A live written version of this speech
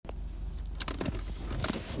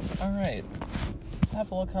Alright, let's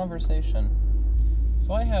have a little conversation.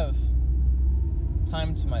 So I have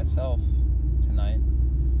time to myself tonight.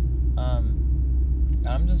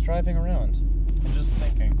 I'm just driving around and just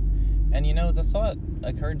thinking. And the thought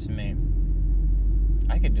occurred to me,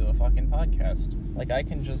 I could do a fucking podcast. Like, I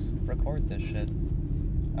can just record this shit.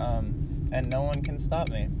 And no one can stop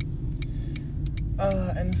me.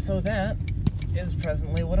 And so that is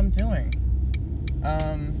presently what I'm doing.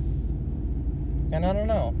 And I don't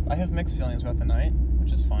know. I have mixed feelings about the night,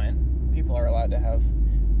 which is fine. People are allowed to have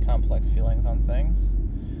complex feelings on things.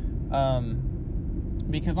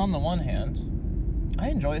 Because on the one hand, I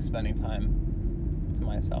enjoy spending time to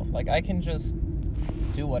myself. Like, I can just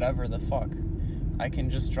do whatever the fuck. I can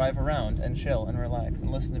just drive around and chill and relax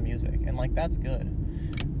and listen to music. And, like, that's good.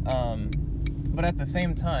 But at the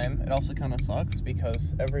same time, it also kind of sucks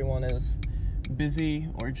because everyone is busy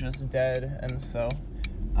or just dead. And so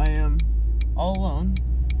I am all alone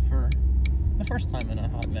for the first time in a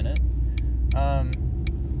hot minute.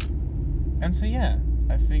 And so, yeah,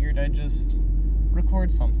 I figured I'd just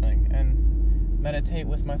record something and meditate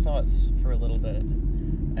with my thoughts for a little bit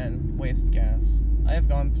and waste gas. I have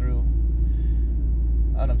gone through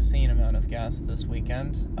an obscene amount of gas this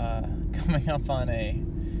weekend, coming up on a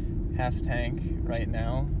half tank right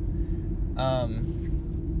now.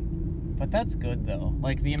 But that's good, though.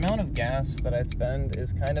 Like, the amount of gas that I spend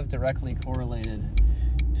is kind of directly correlated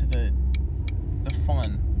to the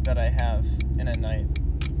fun that I have in a night.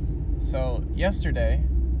 So, yesterday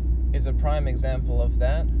is a prime example of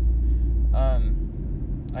that.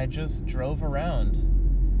 I just drove around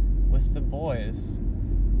with the boys,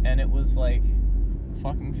 and it was, like,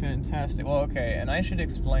 fucking fantastic. Well, okay, and I should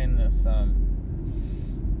explain this,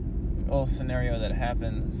 little scenario that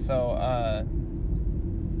happened. So,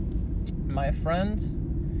 my friend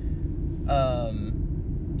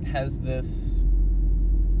has this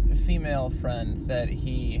female friend that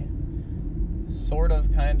he sort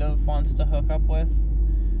of kind of wants to hook up with,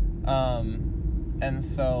 and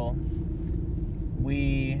so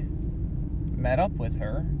we met up with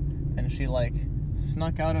her, and she like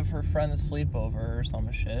snuck out of her friend's sleepover or some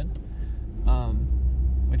shit,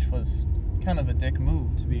 which was kind of a dick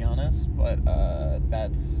move, to be honest, but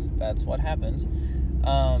that's what happened.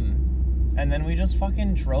 And then we just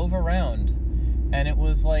fucking drove around, and it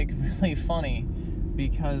was, like, really funny,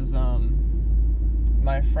 because,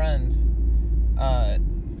 my friend,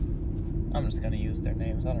 I'm just gonna use their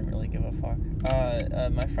names, I don't really give a fuck,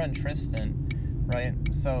 my friend Tristan, right,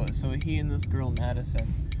 so he and this girl, Madison,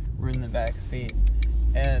 were in the back seat,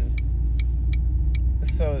 and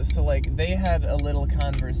so, like, they had a little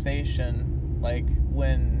conversation, like,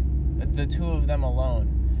 when the two of them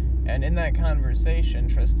alone. And in that conversation,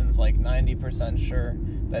 Tristan's like 90% sure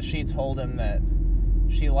that she told him that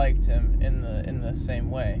she liked him in the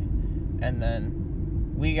same way. And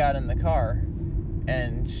then we got in the car,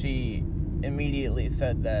 and she immediately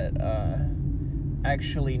said that,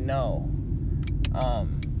 actually no,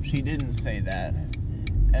 she didn't say that.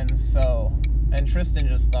 And Tristan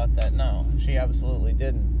just thought that no, she absolutely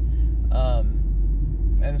didn't.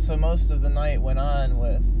 And so most of the night went on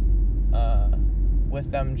with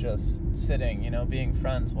them just sitting, being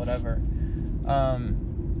friends, whatever.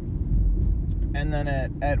 And then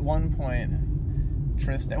at one point,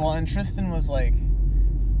 Tristan was like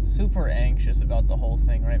super anxious about the whole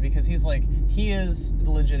thing, right? Because he is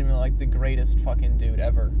legitimately like the greatest fucking dude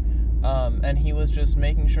ever. And he was just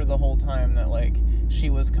making sure the whole time that like she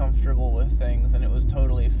was comfortable with things and it was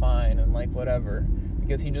totally fine and like whatever,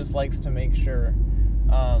 because he just likes to make sure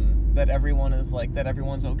that everyone is like, that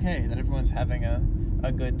everyone's okay, that everyone's having a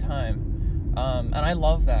good time. And I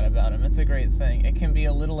love that about him. It's a great thing. It can be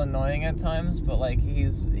a little annoying at times, but like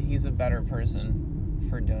he's a better person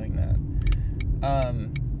for doing that.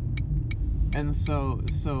 And so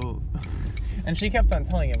and she kept on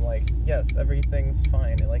telling him like, yes, everything's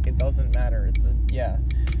fine, like it doesn't matter,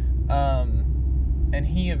 and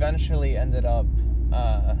he eventually ended up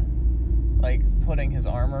like putting his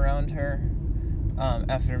arm around her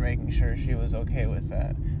after making sure she was okay with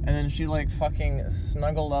that. And then she like fucking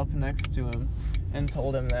snuggled up next to him and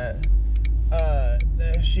told him that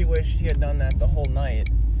she wished he had done that the whole night,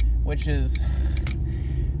 which is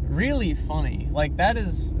really funny. Like, that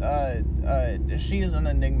is she is an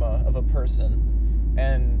enigma of a person,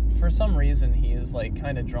 and for some reason he is like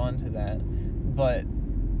kind of drawn to that. But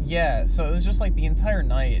yeah, so it was just like the entire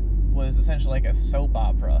night was essentially like a soap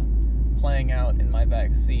opera playing out in my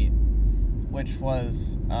back seat, which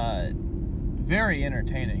was very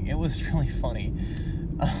entertaining. It was really funny.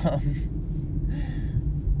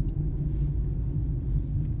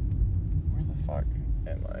 Where the fuck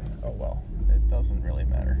am I? anyway. Oh well, it doesn't really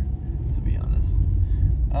matter, to be honest.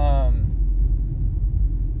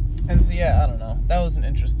 And so yeah, I don't know. That was an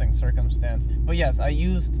interesting circumstance. But yes, I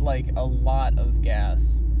used like a lot of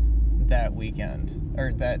gas that weekend,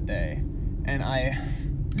 or that day. And I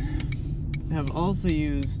have also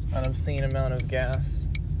used an obscene amount of gas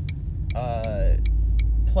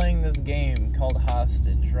playing this game called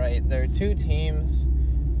Hostage, right? There are 2 teams,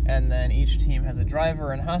 and then each team has a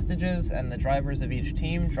driver and hostages, and the drivers of each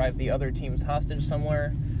team drive the other team's hostage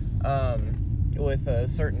somewhere with a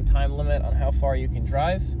certain time limit on how far you can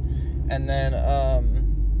drive. And then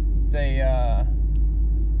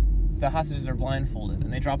the hostages are blindfolded,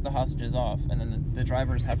 and they drop the hostages off, and then the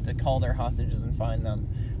drivers have to call their hostages and find them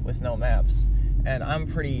with no maps. And I'm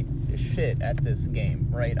pretty shit at this game,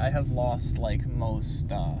 right? I have lost like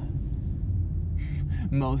most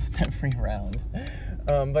every round,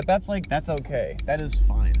 but that's okay. That is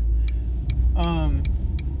fine.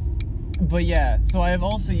 But yeah, so I have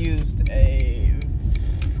also used a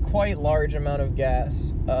quite large amount of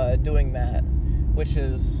gas doing that, which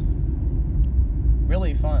is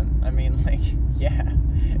really fun. I mean, like, yeah,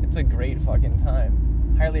 it's a great fucking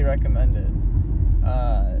time. Highly recommend it.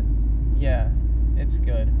 Yeah, it's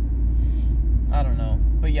good. I don't know.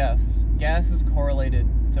 But yes, gas is correlated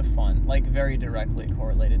to fun, like very directly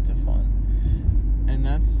correlated to fun. And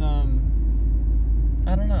that's, I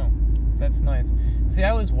don't know. That's nice. See,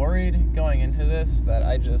 I was worried going into this that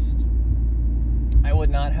I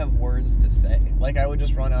would not have words to say. Like, I would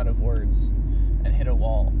just run out of words and hit a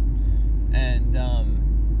wall. And,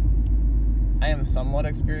 I am somewhat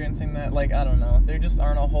experiencing that. Like, I don't know. There just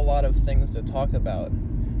aren't a whole lot of things to talk about.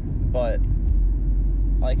 But,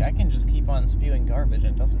 like, I can just keep on spewing garbage.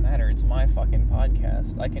 It doesn't matter. It's my fucking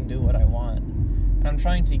podcast. I can do what I want. And I'm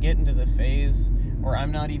trying to get into the phase where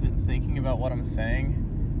I'm not even thinking about what I'm saying,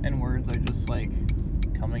 and words are just, like,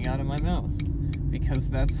 coming out of my mouth.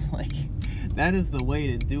 Because that's, like, that is the way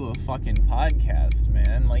to do a fucking podcast,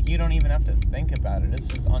 man. Like, you don't even have to think about it. It's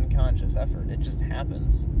just unconscious effort. It just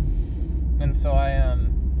happens. And so I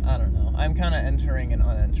don't know. I'm kind of entering and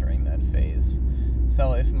unentering that phase.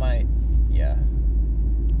 So if my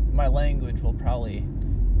language will probably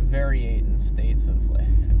vary in states of, like,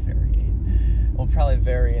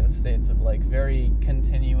 very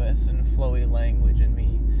continuous and flowy language and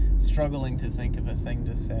me struggling to think of a thing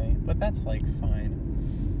to say. But that's, like,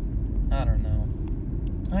 fine. I don't know.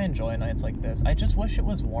 I enjoy nights like this. I just wish it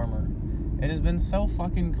was warmer. It has been so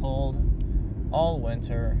fucking cold all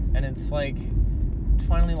winter, and it's, like,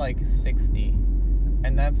 finally, like, 60.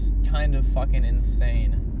 And that's kind of fucking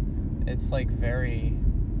insane. It's, like,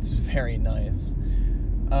 it's very nice.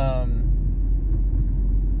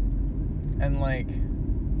 And, like,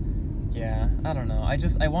 yeah, I don't know. I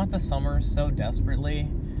want the summer so desperately,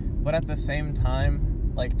 but at the same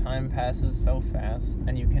time, like, time passes so fast,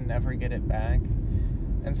 and you can never get it back.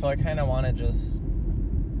 And so I kind of want to just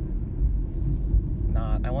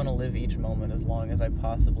not. I want to live each moment as long as I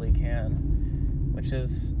possibly can, which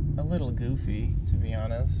is a little goofy, to be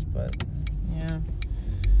honest, but, yeah,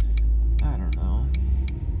 I don't know.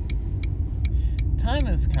 Time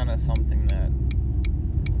is kind of something that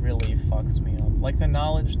really fucks me up. Like, the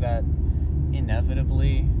knowledge that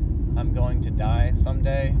inevitably I'm going to die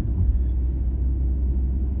someday,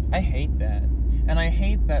 I hate that. And I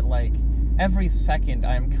hate that, like, every second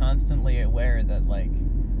I'm constantly aware that, like,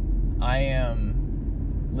 I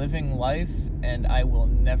am living life and I will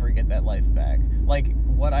never get that life back. Like,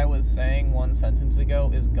 what I was saying 1 sentence ago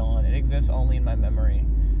is gone. It exists only in my memory.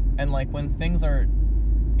 And, like, when things are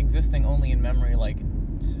existing only in memory, like,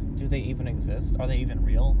 do they even exist? Are they even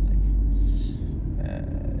real? Like,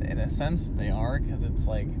 in a sense, they are, because it's,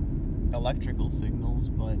 like, electrical signals,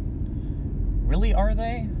 but really, are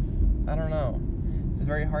they? I don't know. It's a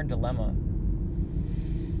very hard dilemma.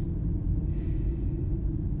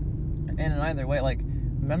 And in either way, like,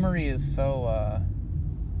 memory is so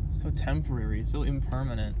temporary, so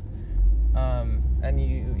impermanent. And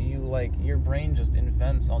you like, your brain just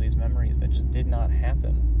invents all these memories that just did not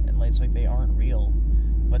happen. And, like, it's like they aren't real.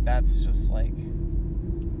 But that's just, like,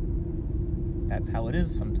 that's how it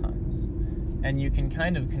is sometimes. And you can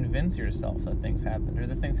kind of convince yourself that things happened, or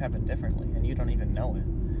that things happened differently, and you don't even know it.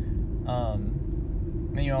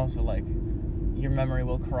 And you also, like, your memory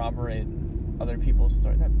will corroborate other people's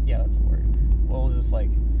story. That's a word. We'll just,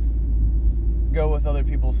 like, go with other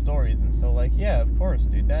people's stories, and so, like, yeah, of course,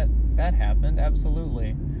 dude, that happened,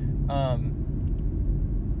 absolutely.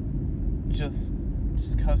 Just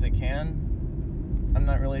because it can. I'm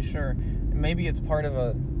not really sure. Maybe it's part of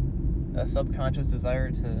a subconscious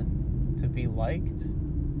desire to be liked.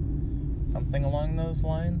 Something along those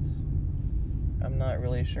lines. I'm not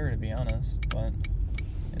really sure, to be honest, but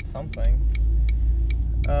it's something.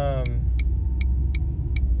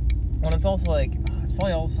 When it's also like, it's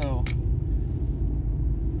probably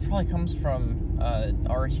comes from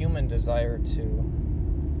our human desire to,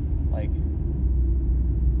 like,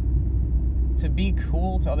 to be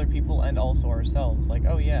cool to other people and also ourselves. Like,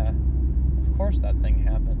 oh yeah, of course that thing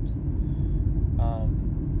happened.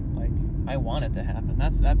 Like, I want it to happen.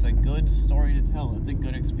 That's a good story to tell. It's a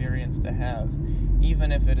good experience to have,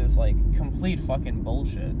 even if it is like complete fucking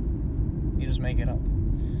bullshit. You just make it up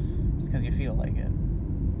just because you feel like it.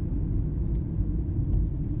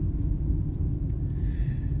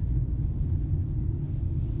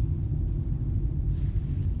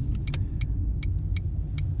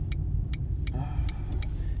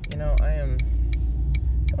 You know, I am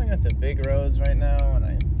going up to big roads right now, and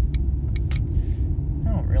I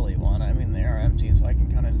don't really want to. I mean, they are empty, so I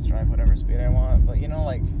can kind of just drive whatever speed I want. But, you know,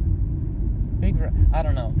 like, I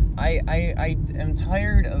don't know. I am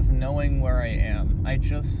tired of knowing where I am.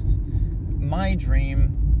 My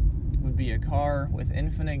dream would be a car with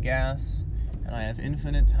infinite gas, and I have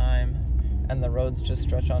infinite time, and the roads just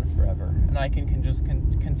stretch on forever. And I can just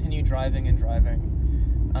continue driving and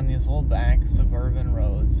driving on these little back suburban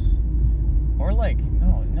roads, or like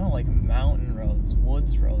like mountain roads,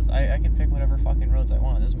 woods roads. I can pick whatever fucking roads I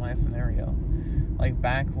want. This is my scenario, like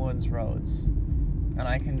backwoods roads, and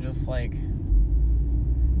I can just like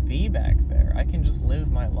be back there. I can just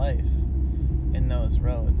live my life in those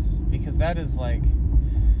roads, because that is like,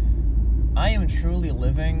 I am truly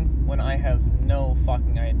living when I have no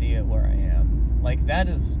fucking idea where I am. Like, that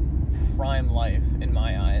is prime life in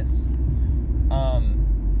my eyes.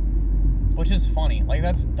 Which is funny. Like,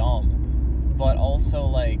 that's dumb. But also,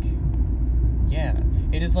 like, yeah.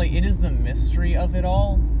 It is the mystery of it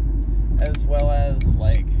all, as well as,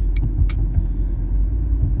 like,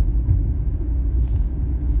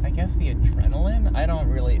 I guess the adrenaline?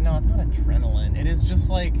 No, it's not adrenaline. It is just,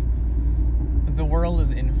 like, the world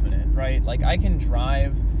is infinite, right? Like, I can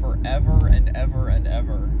drive forever and ever and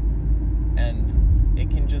ever, and it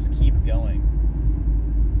can just keep going.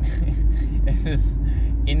 It is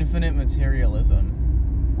infinite materialism,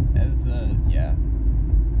 as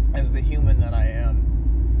the human that I am.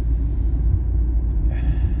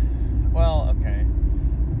 Well, okay.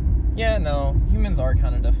 Yeah, no, humans are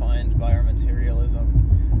kind of defined by our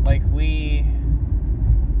materialism. Like,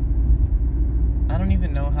 I don't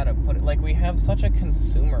even know how to put it. Like, we have such a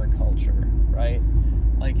consumer culture, right?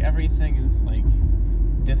 Like, everything is, like,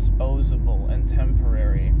 disposable and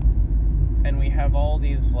temporary. And we have all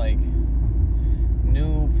these, like,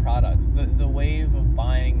 new products. The wave of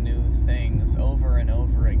buying new things over and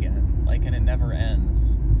over again. Like, and it never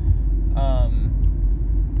ends.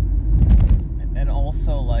 And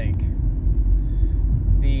also, like,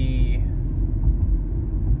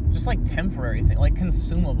 just, like, temporary thing, like,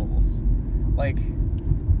 consumables. Like,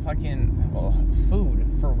 fucking, well, food,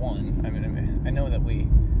 for one. I mean, I know that we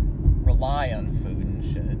rely on food and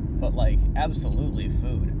shit, but, like, absolutely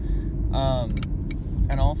food.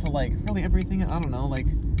 And also, like, really everything, I don't know, like,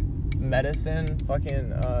 medicine,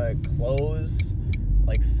 fucking, clothes,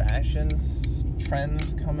 like, fashion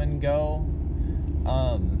trends come and go,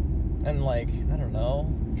 and, like, I don't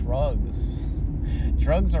know, drugs.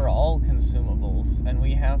 Drugs are all consumables, and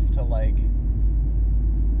we have to, like,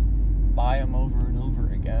 buy them over and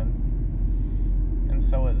over again. And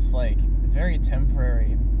so it's, like, very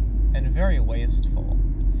temporary and very wasteful.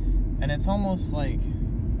 And it's almost like,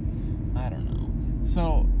 I don't know.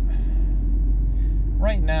 So,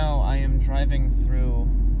 right now I am driving through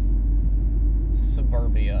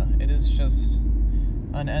suburbia. It is just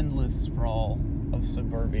an endless sprawl of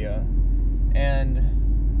suburbia. And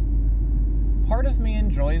part of me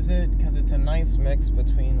enjoys it because it's a nice mix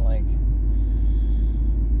between, like,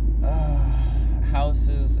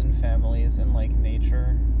 houses and families and, like,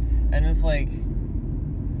 nature. And it's, like,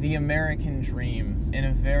 the American dream in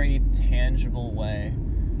a very tangible way.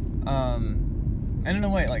 And in a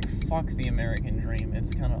way, like, fuck the American dream.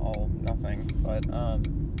 It's kind of all nothing. But,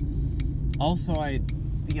 also,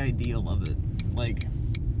 the ideal of it. Like,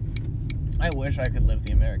 I wish I could live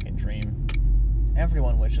the American dream.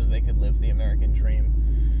 Everyone wishes they could live the American dream.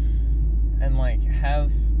 And, like,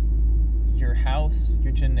 have your house,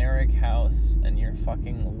 your generic house, and your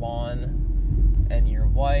fucking lawn, and your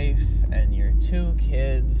wife, and your 2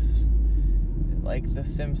 kids. Like, The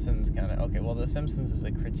Simpsons kind of... Okay, well, The Simpsons is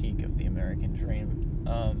a critique of the American dream.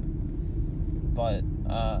 But,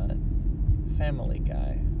 Family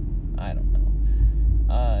Guy. I don't know.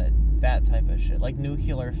 That type of shit. Like,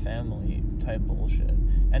 nuclear family type bullshit.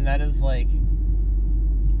 And that is, like...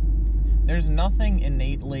 There's nothing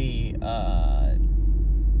innately,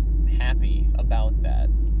 happy about that.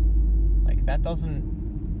 Like, that doesn't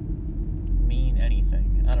mean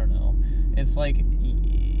anything. I don't know. It's like,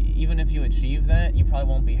 even if you achieve that, you probably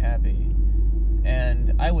won't be happy.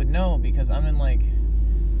 And I would know because I'm in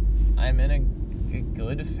a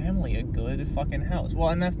good family, a good fucking house. Well,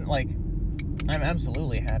 and that's, like, I'm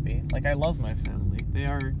absolutely happy. Like, I love my family. They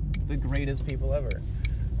are the greatest people ever.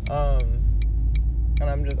 And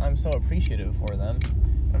I'm so appreciative for them.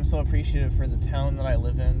 I'm so appreciative for the town that I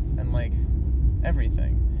live in and, like,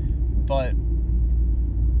 everything. But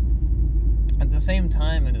at the same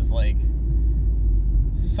time, it is, like,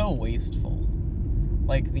 so wasteful.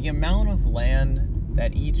 Like, the amount of land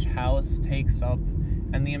that each house takes up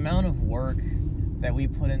and the amount of work that we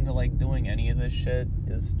put into, like, doing any of this shit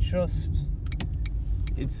is just...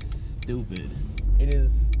 it's stupid. It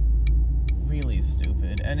is really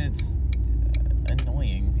stupid. And it's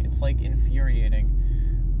annoying. It's, like, infuriating.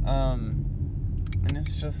 And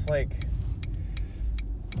it's just, like,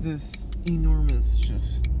 this enormous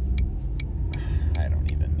just... I don't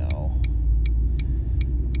even know.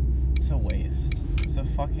 It's a waste.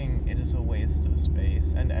 It is a waste of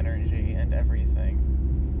space and energy and everything.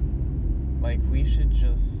 Like, we should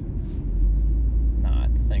just not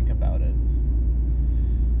think about it.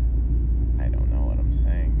 I don't know what I'm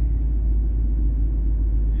saying.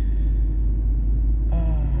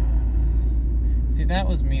 See, that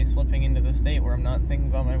was me slipping into the state where I'm not thinking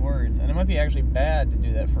about my words. And it might be actually bad to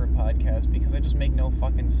do that for a podcast because I just make no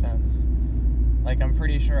fucking sense. Like, I'm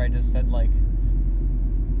pretty sure I just said, like,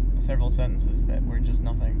 several sentences that were just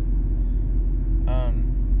nothing.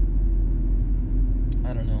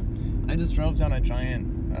 I don't know. I just drove down a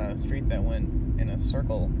giant street that went in a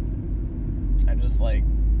circle. I just, like,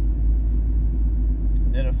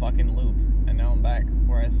 did a fucking loop, and now I'm back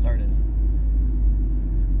where I started.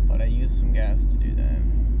 But I used some gas to do that.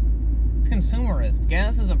 It's consumerist.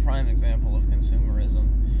 Gas is a prime example of consumerism,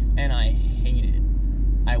 and I hate it.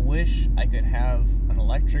 I wish I could have an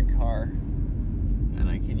electric car, and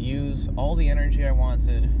I could use all the energy I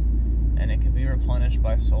wanted, and it could be replenished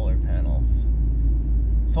by solar panels.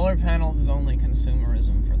 Solar panels is only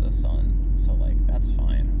consumerism for the sun, so, like, that's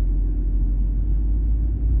fine.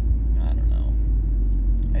 I don't know.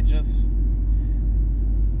 I just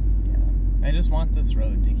want this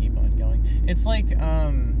road to keep on going. It's like,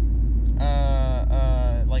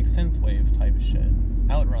 like synthwave type shit.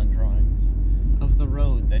 Outrun drawings of the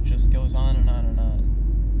road that just goes on and on and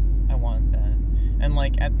on. I want that. And,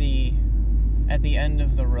 like, at the end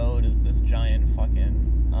of the road is this giant fucking,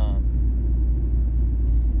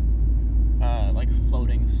 like,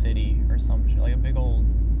 floating city or some shit. Like a big old,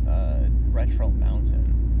 retro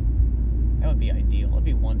mountain. That would be ideal. That'd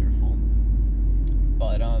be wonderful.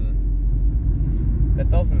 But, that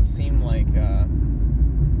doesn't seem like,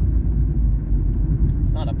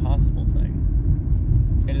 it's not a possible thing.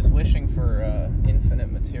 It is wishing for, infinite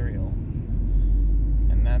material.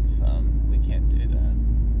 And that's, we can't do that.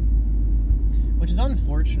 Which is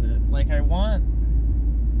unfortunate. Like, I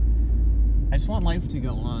just want life to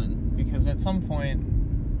go on, because at some point,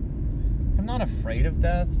 I'm not afraid of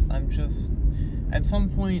death, I'm just, at some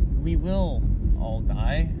point, we will all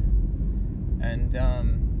die, and,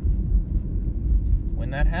 when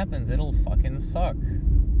that happens, it'll fucking suck.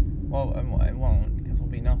 Well, it won't, because we'll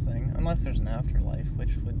be nothing, unless there's an afterlife,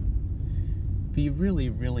 which would be really,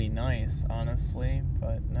 really nice, honestly,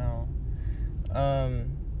 but no.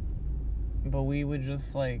 But we would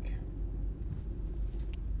just, like,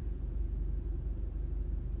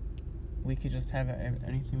 we could just have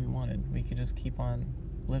anything we wanted. We could just keep on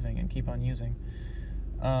living and keep on using.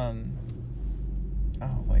 Oh,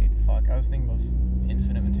 wait, fuck. I was thinking of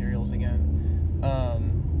infinite materials again.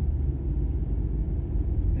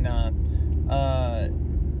 Nah.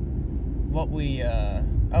 What we, I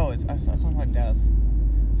was talking about death.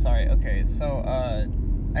 Sorry, okay, so,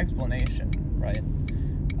 explanation, right?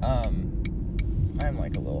 I'm,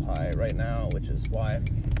 like, a little high right now, which is why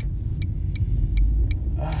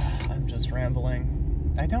I'm just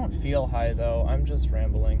rambling. I don't feel high, though. I'm just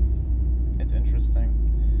rambling. It's interesting.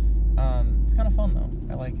 It's kind of fun, though.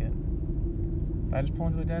 I like it. Did I just pull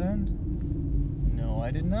into a dead end? No,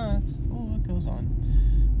 I did not. Oh, it goes on.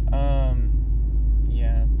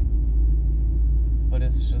 Yeah. But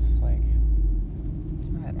it's just, like,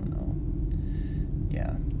 I don't know.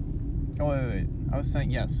 Yeah. Oh, wait. I was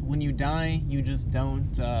saying, yes, when you die, you just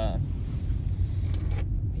don't,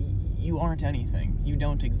 you aren't anything. You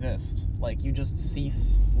don't exist. Like, you just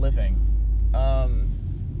cease living.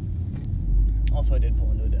 Also, I did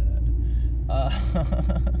pull into a dead end.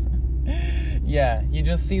 Yeah, you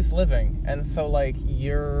just cease living. And so, like,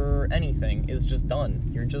 your anything is just done.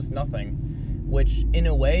 You're just nothing. which in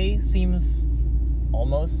a way seems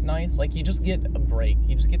almost nice. Like, you just get a break.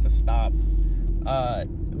 You just get to stop.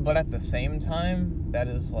 But at the same time, that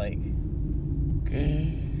is like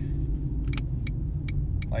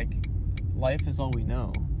life is all we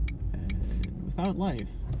know. And without life,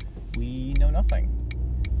 we know nothing.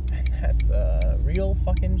 And that's a real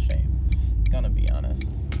fucking shame. Gonna be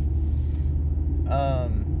honest.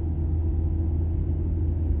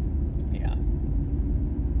 Yeah.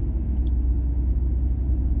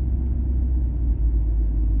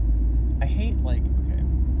 I hate, like, okay,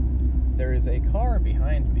 there is a car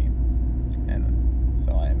behind me, and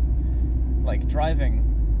so I'm, like, driving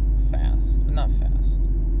fast, but not fast.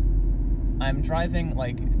 I'm driving,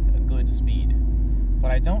 like, a good speed,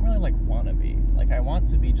 but I don't really, like, want to be. Like, I want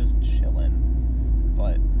to be just chilling,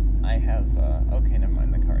 but I have, okay, never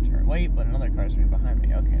mind, the car turned. Wait, but another car's turning behind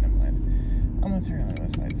me. Okay, never mind. I'm gonna turn on a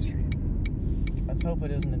side street. Let's hope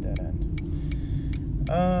it isn't a dead end.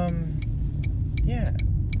 Yeah.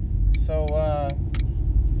 So,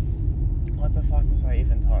 what the fuck was I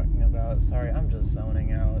even talking about? Sorry, I'm just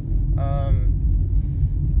zoning out.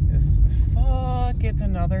 Fuck, it's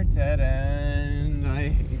another dead end. I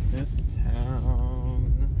hate this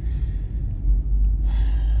town.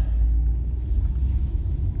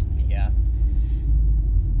 Yeah.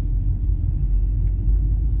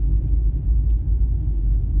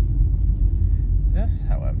 This,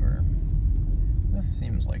 however, this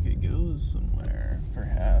seems like it goes somewhere,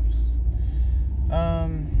 perhaps.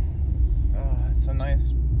 It's a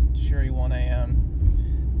nice, cheery 1 a.m.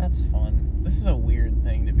 That's fun. This is a weird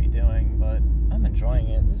thing to be doing, but I'm enjoying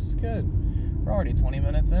it. This is good. We're already 20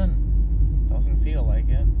 minutes in. Doesn't feel like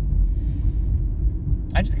it.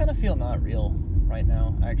 I just kind of feel not real right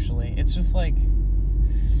now, actually. It's just like...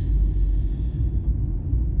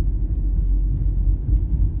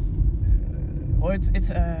 Well, it's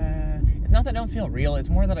not that I don't feel real. It's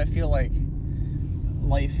more that I feel like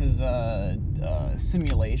life is a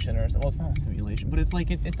simulation, or well, it's not a simulation, but it's like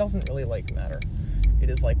it doesn't really like matter. It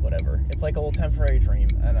is like whatever. It's like a little temporary dream,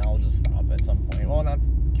 and I'll just stop at some point. Well,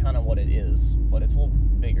 that's kind of what it is, but it's a little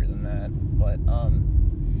bigger than that. But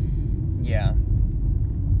yeah.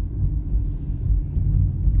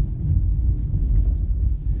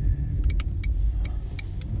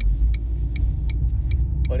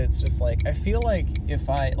 But it's just like, I feel like if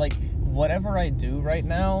I, like, whatever I do right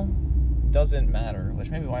now doesn't matter, which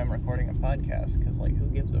may be why I'm recording a podcast, because, like, who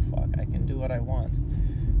gives a fuck? I can do what I want.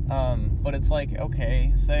 But it's like,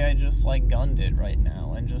 okay, say I just, like, gunned it right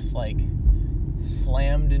now and just, like,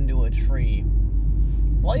 slammed into a tree.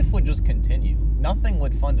 Life would just continue. Nothing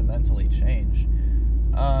would fundamentally change.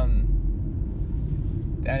 And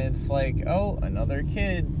it's like, oh, another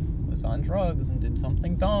kid was on drugs and did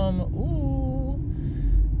something dumb. Ooh.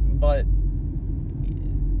 But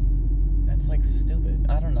that's, like, stupid.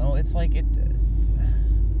 I don't know. It's like,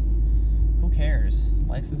 who cares?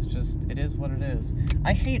 Life is just, it is what it is.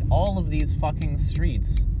 I hate all of these fucking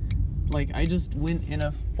streets. Like, I just went in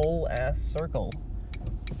a full-ass circle.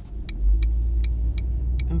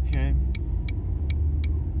 Okay.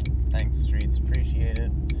 Thanks, streets. Appreciate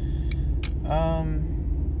it.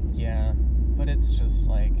 Yeah. But it's just,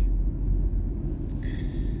 like,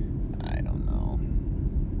 I don't know.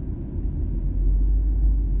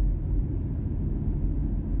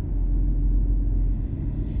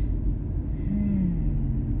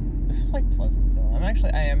 This is, like, pleasant, though.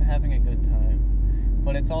 I am having a good time.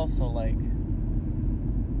 But it's also, like,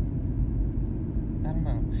 I don't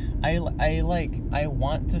know. I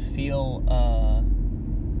want to feel,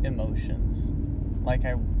 emotions. Like,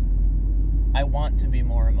 I want to be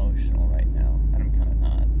more emotional right now, and I'm kind of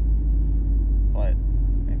not. But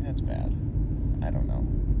maybe that's bad. I don't know.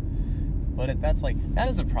 But that's, like, that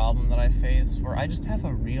is a problem that I face, where I just have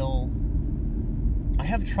I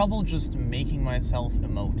have trouble just making myself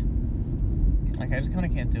emote. Like, I just kind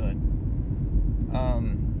of can't do it.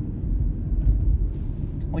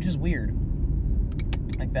 Which is weird.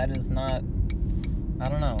 Like, that is not, I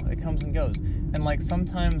don't know, it comes and goes. And, like,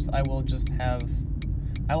 sometimes I will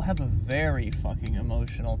have a very fucking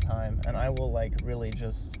emotional time, and I will, like, really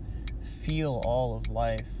just feel all of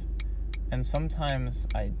life. And sometimes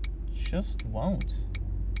I just won't.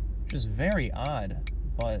 Which is very odd,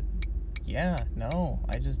 but yeah, no,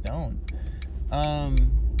 I just don't.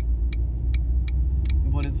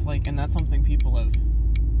 But it's like, and that's something people have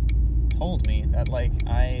told me, that, like,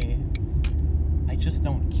 I just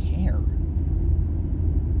don't care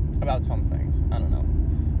about some things. I don't know.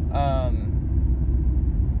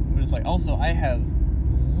 But it's like, also, I have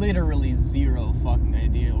literally zero fucking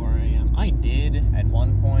idea where I am. I did at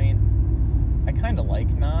one point. I kind of like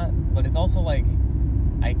not, but it's also like,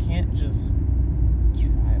 I can't just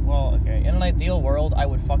ideal world, I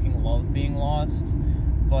would fucking love being lost.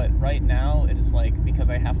 But right now, it is like, because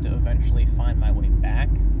I have to eventually find my way back,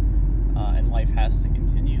 and life has to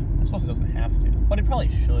continue. I suppose it doesn't have to, but it probably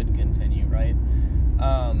should continue, right?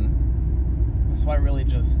 So I really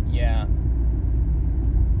just, yeah.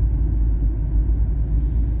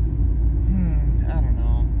 I don't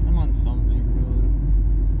know. I'm on some big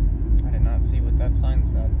road. I did not see what that sign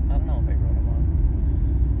said. I don't know what big road I'm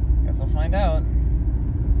on. Guess I'll find out.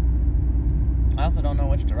 I also don't know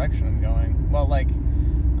which direction I'm going. Well, like,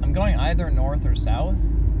 I'm going either north or south,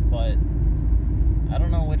 but I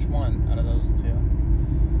don't know which one out of those two.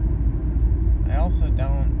 I also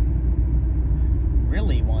don't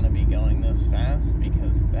really want to be going this fast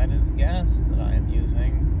because that is gas that I am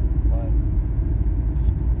using, but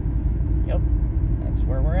yep, that's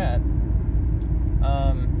where we're at.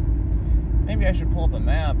 Maybe I should pull up a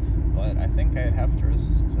map, but I think I'd have to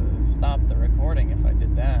stop the recording if I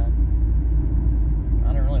did that.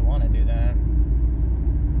 I don't really want to do that.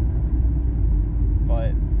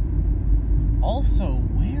 But also,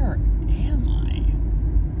 where am I?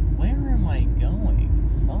 Where am I going?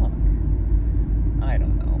 Fuck. I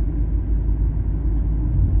don't know.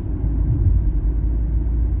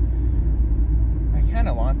 I kind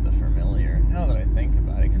of want the familiar, now that I think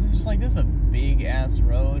about it, because it's just like, this is a big-ass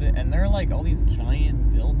road, and there are like all these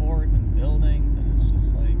giant billboards and buildings, and it's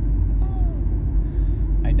just like,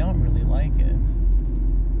 oh, I don't really like it.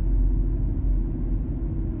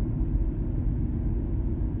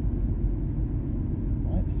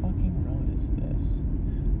 What fucking road is this?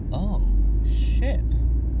 Oh, shit.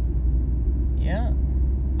 Yeah,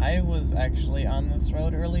 I was actually on this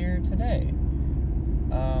road earlier today,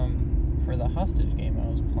 for the hostage game I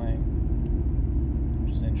was playing,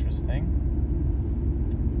 which is interesting,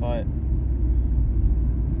 but,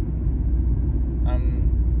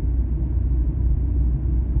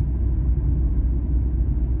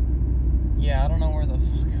 yeah, I don't know where the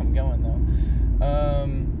fuck I'm going, though.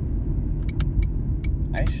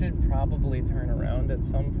 I should probably turn around at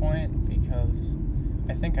some point, because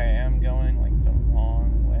I think I am going, like, the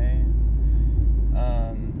wrong way.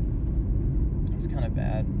 It's kind of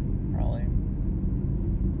bad, probably.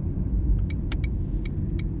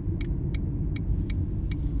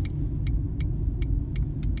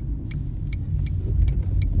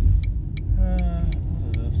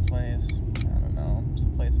 What is this place? I don't know. It's a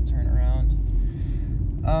place to turn around.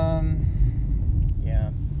 Yeah.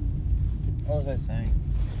 What was I saying?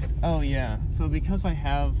 Oh, yeah. So because I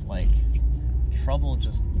have, like, trouble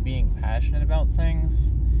just being passionate about things,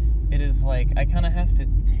 it is like I kind of have to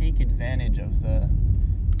take advantage of the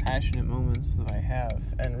passionate moments that I have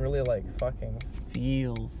and really like fucking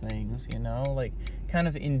feel things, you know, like kind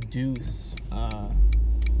of induce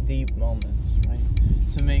deep moments, right,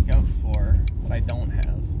 to make up for what I don't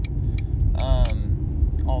have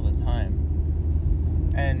all the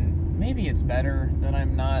time. And maybe it's better that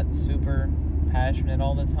I'm not super passionate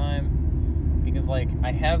all the time, because like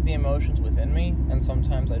I have the emotions within me and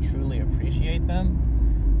sometimes I truly appreciate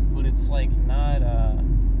them, but it's like not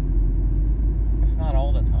it's not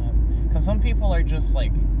all the time, because some people are just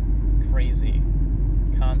like crazy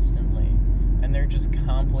constantly and they're just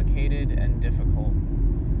complicated and difficult,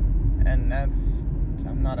 and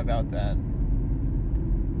I'm not about that.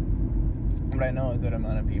 But I know a good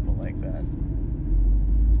amount of people like that,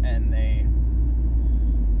 and they,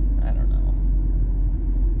 I don't know,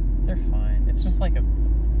 they're fine. It's just like a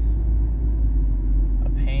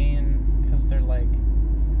pain, because they're like,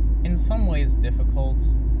 in some ways difficult.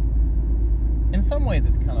 In some ways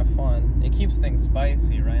it's kind of fun. It keeps things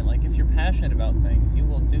spicy, right? Like if you're passionate about things, you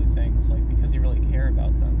will do things like because you really care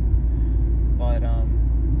about them. But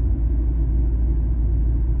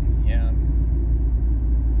yeah,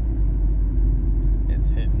 it's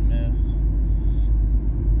hit and miss.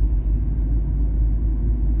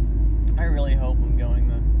 I really hope I'm going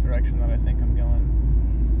the direction that I think I'm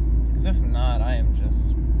going, because if not, I'm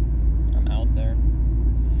out there.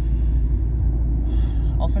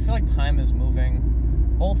 Also, I feel like time is moving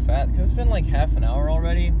both fast, because it's been like half an hour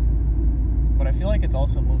already, but I feel like it's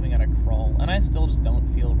also moving at a crawl, and I still just don't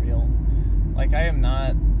feel real. Like I am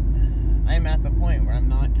at the point where I'm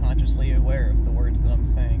not consciously aware of the words that I'm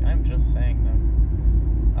saying. I'm just saying them.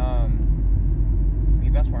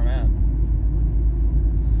 Because that's where I'm at.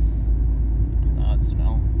 It's an odd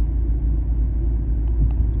smell.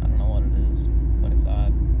 I don't know what it is, but it's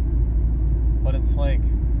odd. But it's like,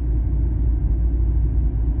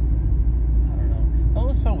 it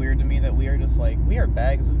was so weird to me that we are just like, we are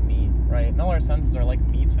bags of meat, right? And all our senses are like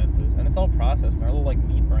meat senses, and it's all processed in our little like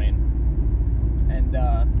meat brain. And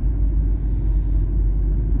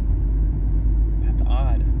that's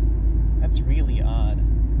odd. That's really odd.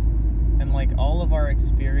 And, like, all of our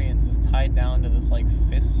experience is tied down to this, like,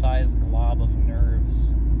 fist-sized glob of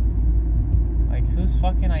nerves. Like, whose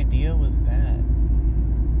fucking idea was that?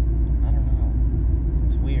 I don't know.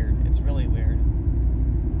 It's weird. It's really weird.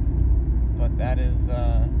 But that is,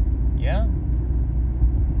 yeah.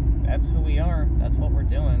 That's who we are. That's what we're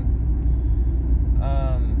doing.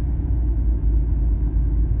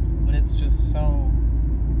 But it's just so,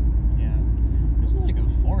 yeah. There's like a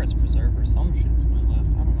forest preserve or some shit to my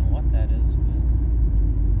left. I don't know what that is,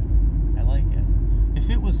 but I like it. If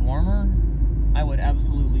it was warmer, I would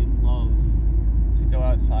absolutely love to go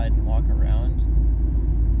outside and walk around.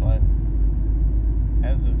 But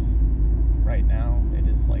as of right now, it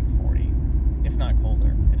is like 40, if not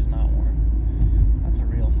colder. It is not warm. That's a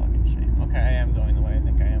real fucking shame. Okay, I am going the way I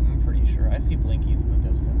think I am. I'm pretty sure. I see blinkies in the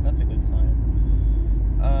distance. That's a good sign.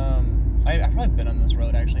 I've probably been on this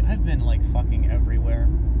road, actually. I've been, like, fucking everywhere.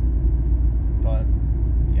 But,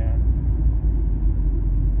 yeah.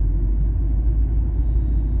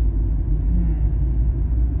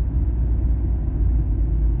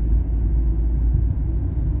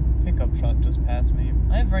 Pickup truck just passed me.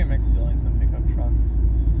 I have very mixed feelings on pickup trucks.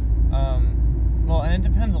 Well, and it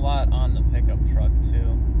depends a lot on the pickup truck,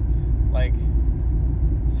 too. Like,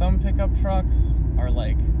 some pickup trucks are,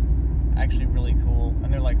 like, actually really cool,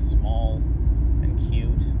 and they're, like, small and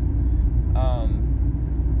cute.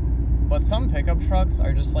 But some pickup trucks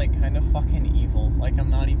are just, like, kind of fucking evil. Like, I'm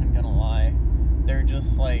not even gonna lie. They're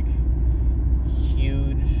just, like,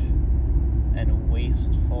 huge and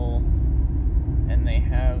wasteful, and they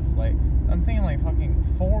have, like, I'm thinking, like, fucking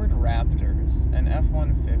Ford Raptors and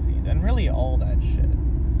F-150s, and really all that shit.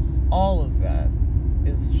 All of that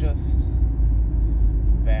is just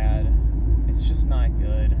bad. It's just not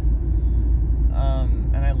good.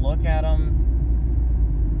 And I look at them,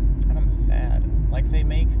 and I'm sad. Like, they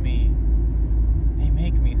make me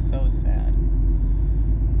so sad.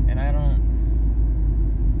 And I don't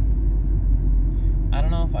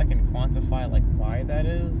know if I can quantify, like, why that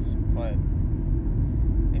is, but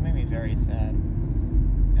they make me very sad.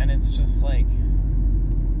 And it's just, like,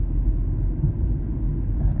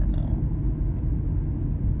 I don't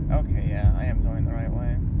know. Okay, yeah, I am going the right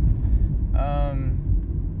way.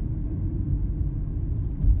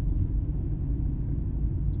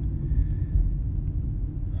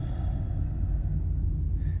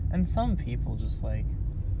 And some people just, like,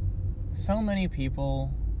 so many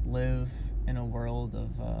people live in a world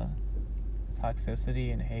of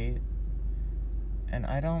toxicity and hate, and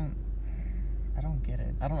I don't get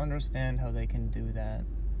it. I don't understand how they can do that.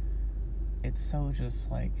 It's so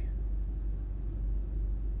just, like,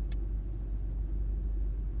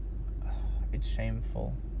 it's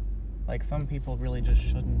shameful. Like, some people really just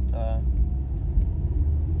shouldn't, I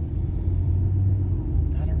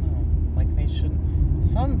don't know, like, they shouldn't.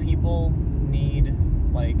 Some people need,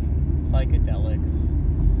 like, psychedelics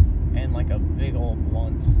and, like, a big old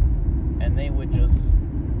blunt, and they'd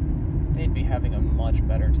be having a much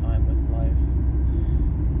better time with life.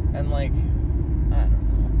 And, like, I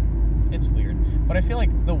don't know. It's weird. But I feel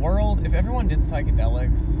like the world, if everyone did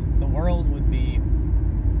psychedelics, the world would be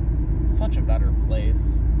such a better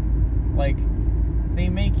place. Like, they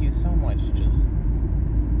make you so much just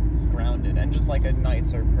grounded and just, like, a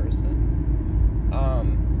nicer person.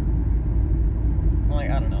 Like,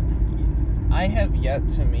 I don't know. I have yet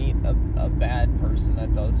to meet a bad person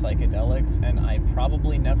that does psychedelics, and I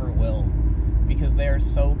probably never will, because they are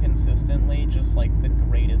so consistently just, like, the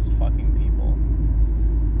greatest fucking people.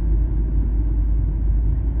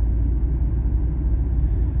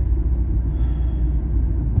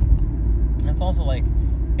 It's also, like,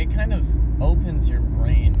 it kind of opens your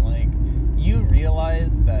brain. Like, you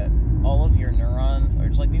realize that all of your neurons are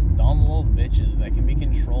just, like, these dumb little bitches that can be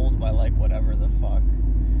controlled by, like, whatever the fuck.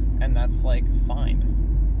 And that's, like, fine.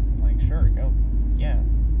 Like, sure, go. Yeah,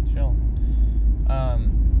 chill.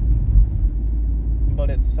 But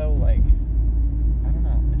it's so, like, I don't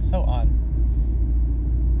know. It's so odd.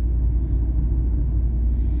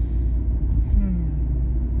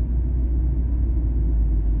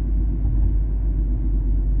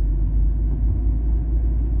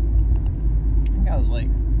 I think I was, like,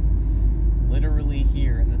 literally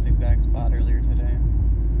here in this exact spot earlier today.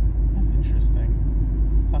 That's interesting.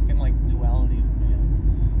 Fucking, like, duality of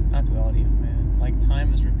man. Not duality of man. Like,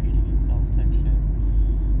 time is repeating itself type shit.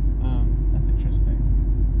 That's interesting.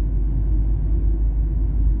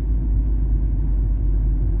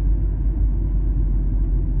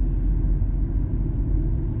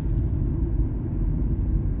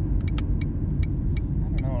 I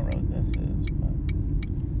don't know what road this is, but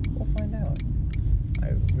we'll find out.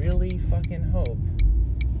 I really fucking hope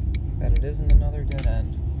that it isn't another dead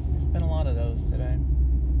end. There's been a lot of those today.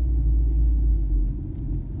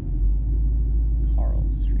 Carl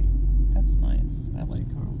Street. That's nice. I like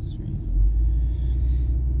Carl Street.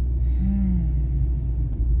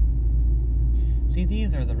 See,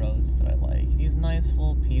 these are the roads that I like. These nice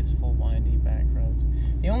little peaceful, windy back roads.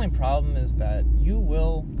 The only problem is that you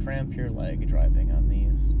will cramp your leg driving on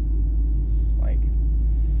these. Like,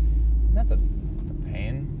 that's a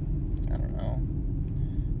pain. I don't know.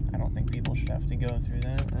 I don't think people should have to go through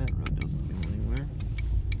that. That road doesn't go anywhere.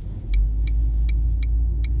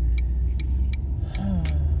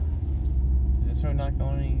 Does this road not go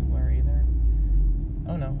anywhere either?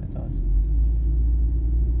 Oh no, it does.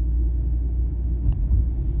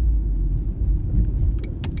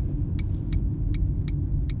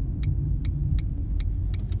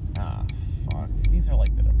 Ah, fuck. These are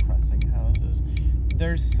like the depressing houses.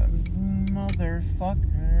 There's some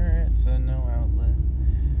motherfucker. It's a no outlet.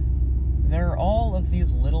 There are all of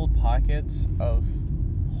these little pockets of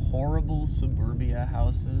horrible suburbia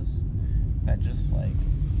houses that just like,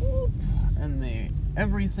 whoop, and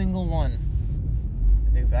every single one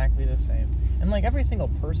is exactly the same. And like every single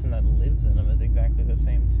person that lives in them is exactly the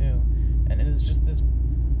same too. And it is just this,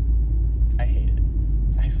 I hate it.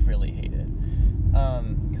 I really hate it.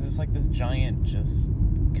 Because it's like this giant just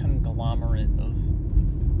conglomerate of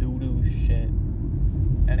doo-doo shit.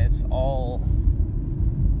 And it's all,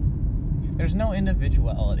 there's no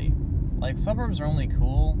individuality. Like, suburbs are only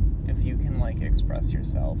cool if you can, like, express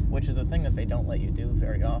yourself, which is a thing that they don't let you do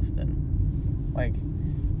very often. Like,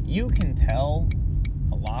 you can tell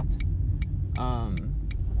a lot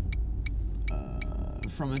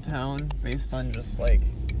from a town based on just, like,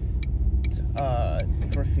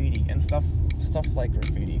 graffiti and stuff like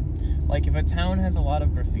graffiti. Like, if a town has a lot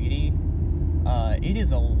of graffiti, it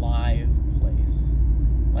is a live place.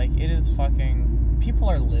 Like, it is fucking, people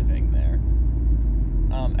are living there.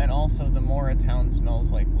 And also, the more a town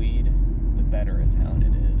smells like weed, the better a town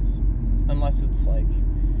it is. Unless it's, like,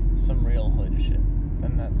 some real hood shit.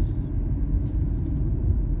 Then that's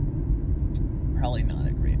probably not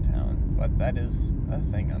a great town. But that is a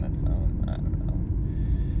thing on its own. I don't know.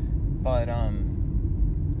 But,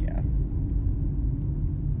 yeah.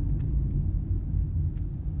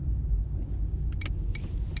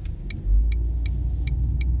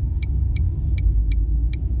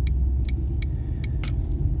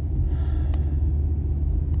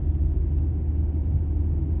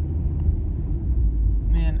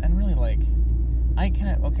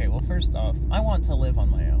 Okay, well, first off, I want to live on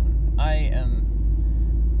my own. I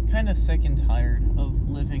am kind of sick and tired of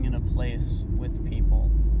living in a place with people.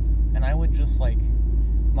 And I would just, like,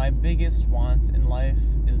 my biggest want in life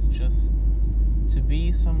is just to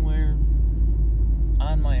be somewhere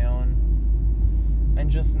on my own and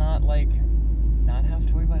just not have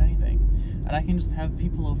to worry about anything. And I can just have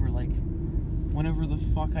people over, like, whenever the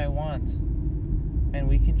fuck I want. And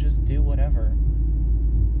we can just do whatever.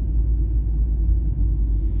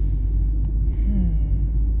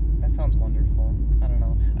 That sounds wonderful. I don't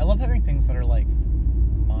know. I love having things that are, like,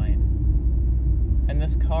 mine. And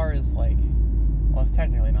this car is, like, well, it's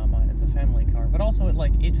technically not mine. It's a family car. But also,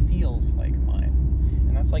 it feels like mine.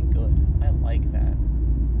 And that's, like, good. I like that.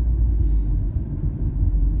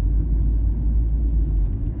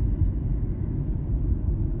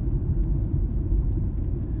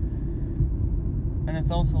 And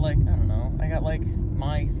it's also, like, I don't know. I got, like,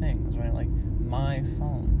 my things, right? Like, my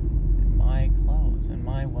phone. My clothes and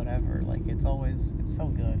my whatever. Like, it's so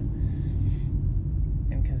good.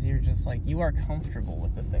 And because you're just like, you are comfortable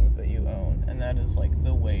with the things that you own, and that is like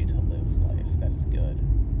the way to live life. That is good.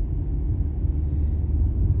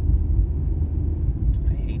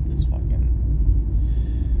 I hate this fucking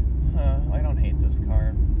I don't hate this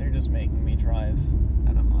car. They're just making me drive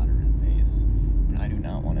at a moderate pace, and I do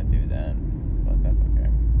not want to do that, but that's okay.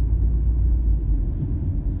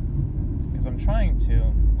 Because I'm trying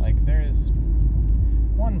to, like, there's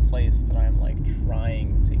one place that I'm, like,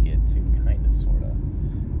 trying to get to, kind of, sort of,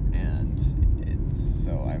 and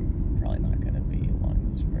so I'm probably not going to be along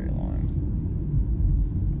this very long.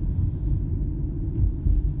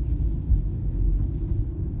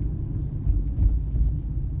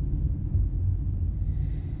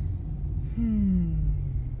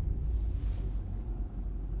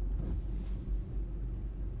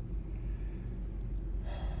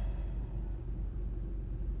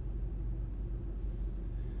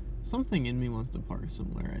 Something in me wants to park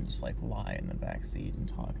somewhere and just, like, lie in the back seat and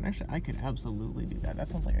talk. And actually, I could absolutely do that. That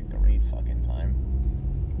sounds like a great fucking time.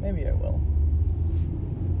 Maybe I will.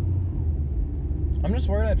 I'm just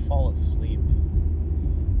worried I'd fall asleep.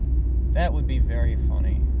 That would be very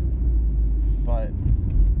funny. But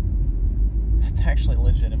actually a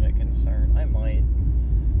legitimate concern. I might.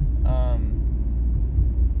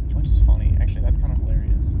 Which is funny. Actually, that's kind of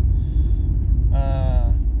hilarious.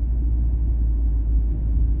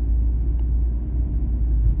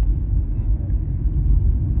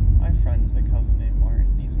 My friend is a cousin named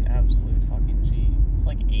Martin. He's an absolute fucking G. He's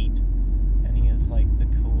like 8, and he is like the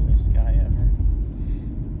coolest guy ever.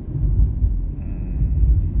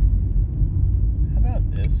 How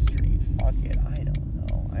about this street? Fuck it. I don't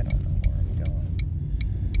know where I'm going.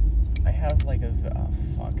 I have like a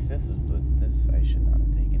fuck. This I should not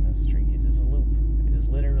have taken this street. It is a loop. It is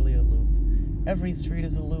literally a loop. Every street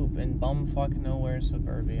is a loop in bumfuck nowhere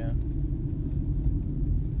suburbia.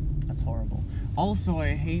 That's horrible. Also,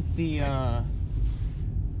 I hate the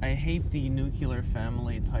nuclear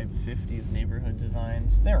family type 50s neighborhood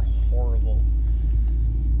designs. They're horrible.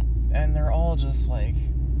 And they're all just like,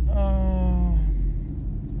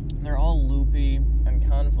 they're all loopy and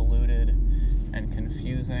convoluted and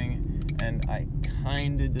confusing, and I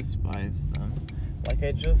kinda despise them. Like,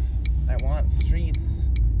 I want streets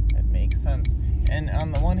that make sense. And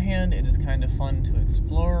on the one hand, it is kind of fun to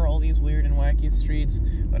explore all these weird and wacky streets,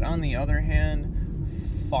 but on the other hand,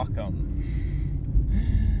 fuck them.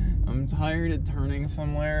 I'm tired of turning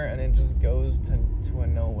somewhere and it just goes to a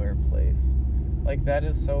nowhere place. Like, that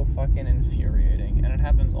is so fucking infuriating, and it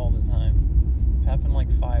happens all the time. It's happened like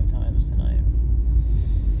 5 times tonight.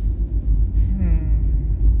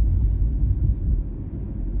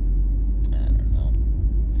 I don't know.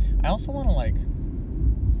 I also want to, like,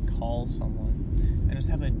 call someone and just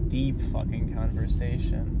have a deep fucking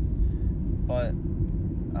conversation. But,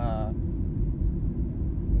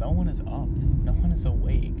 no one is up. No one is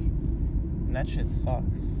awake. And that shit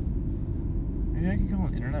sucks. Maybe I could call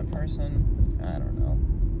an internet person? I don't know.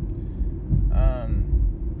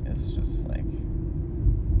 It's just like,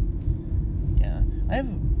 yeah. I have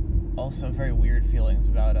also very weird feelings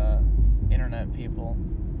about internet people,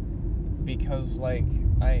 because like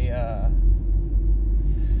I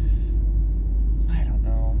don't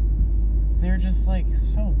know. They're just like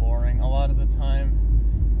so boring a lot of the time,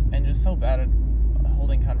 and just so bad at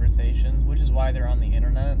holding conversations, which is why they're on the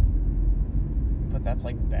internet. But that's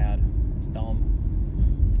like bad. It's dumb.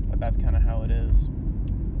 But that's kind of how it is.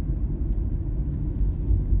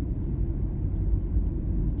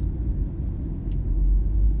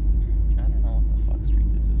 I don't know what the fuck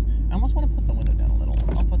street this is. I almost want to put the window down a little.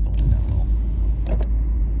 I'll put the window down a little.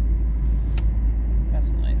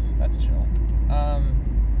 That's nice. That's chill.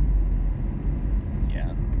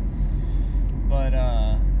 Yeah. But,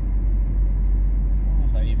 what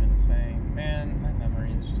was I even saying? Man, my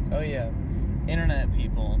memory is just... Oh, yeah. Internet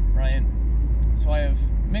people, right? So I have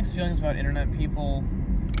mixed feelings about internet people,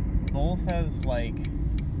 both as, like,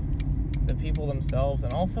 the people themselves,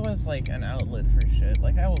 and also as, like, an outlet for shit.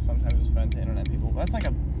 Like, I will sometimes vent to internet people, but that's like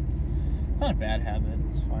it's not a bad habit.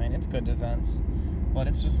 It's fine. It's good to vent. But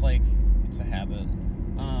it's just, like, it's a habit.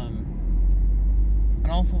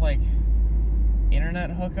 And also, like,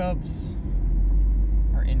 internet hookups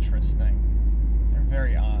are interesting. They're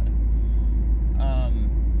very odd.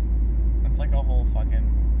 It's like a whole fucking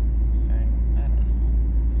thing. I don't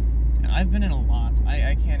know. And I've been in a lot.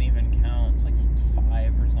 I can't even count. It's like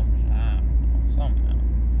 5 or something. I don't know. Somehow.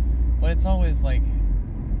 But it's always, like,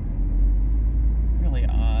 really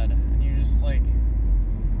odd. And you're just, like,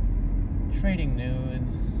 trading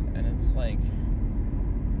nudes. And it's, like,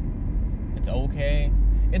 it's okay.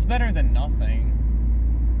 It's better than nothing.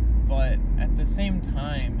 But at the same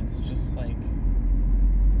time, it's just, like,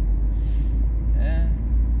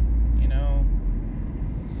 you know.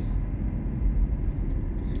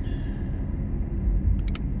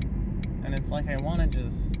 And it's like I want to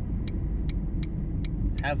just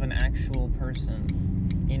have an actual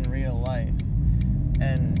person in real life.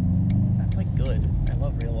 And that's, like, good. I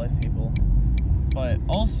love real life people. But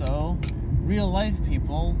also, real life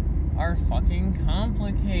people are fucking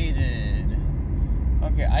complicated.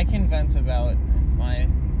 Okay, I can vent about my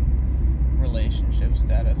relationship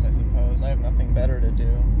status, I suppose. I have nothing better to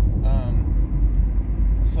do.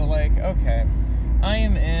 So, like, okay, I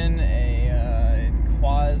am in a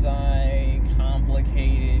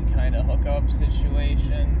quasi-complicated kind of hookup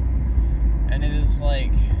situation, and it is,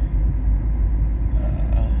 like,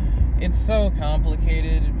 it's so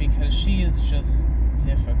complicated because she is just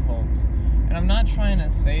difficult. And I'm not trying to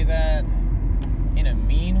say that in a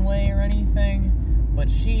mean way or anything,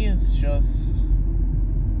 but she's just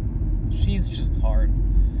hard.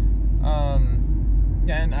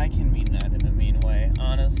 And I can mean that in a mean way,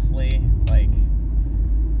 honestly. Like,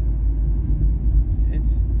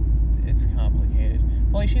 it's complicated.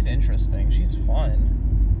 But, like, she's interesting, she's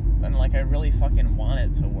fun, and, like, I really fucking want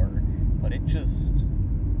it to work, but it just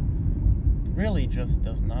really just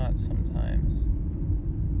does not sometimes.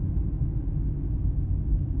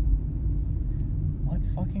 What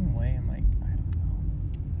fucking way am I don't know.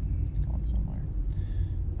 It's going somewhere.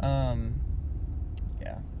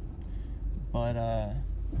 Yeah. But,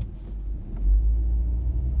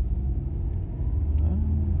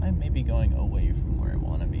 I may be going away from where I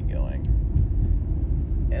want to be going.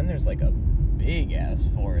 And there's like a big-ass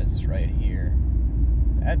forest right here.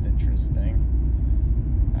 That's interesting.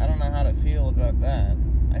 I don't know how to feel about that.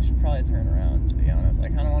 I should probably turn around, to be honest. I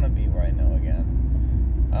kind of want to be where I know again.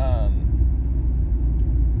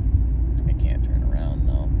 I can't turn around,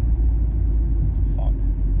 though. Fuck.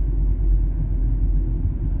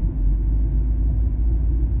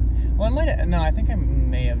 Well, I might have... No, I think I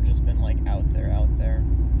may have just been, like, out there.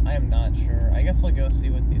 I am not sure. I guess we'll go see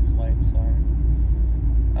what these lights are.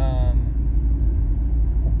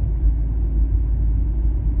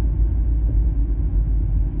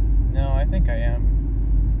 No, I think I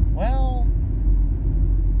am. Well...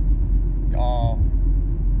 Oh...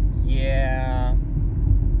 Yeah...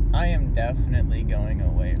 I am definitely going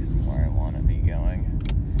away from where I want to be going.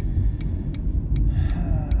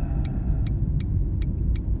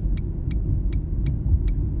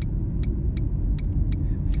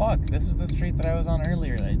 Fuck, this is the street that I was on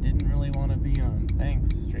earlier that I didn't really want to be on. Thanks,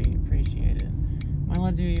 street. Appreciate it. Am I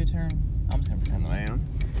allowed to do a U-turn? I'm just gonna pretend that I am.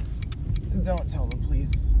 Don't tell the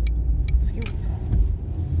police. Excuse me.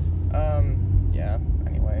 Yeah.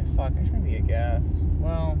 Anyway, fuck, I should be a gas.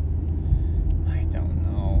 Well, I don't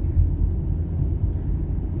know.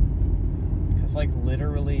 Because, like,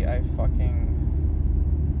 literally, I fucking...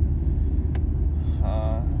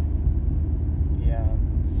 Yeah.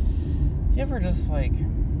 You ever just, like...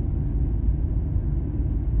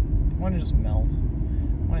 want to just melt?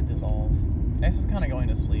 Want to dissolve? This is kind of going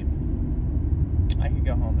to sleep. I could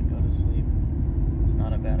go home and go to sleep. It's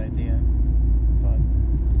not a bad idea. But...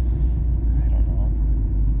 I don't know.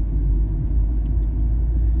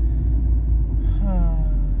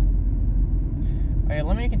 Okay,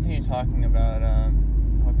 let me continue talking about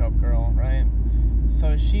Hookup Girl, right?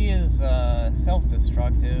 So she is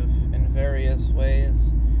self-destructive in various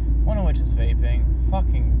ways, one of which is vaping,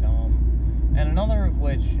 fucking dumb, and another of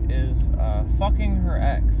which is fucking her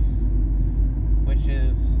ex, which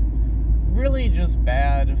is really just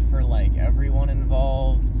bad for, like, everyone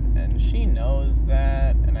involved, and she knows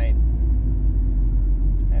that, and I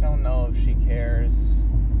don't know if she cares.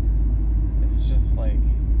 It's just like...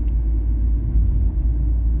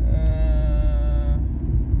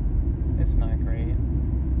 it's not great,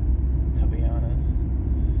 to be honest.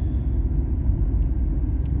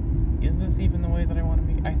 Is this even the way that I want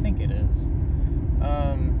to be? I think it is.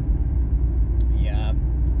 Yeah.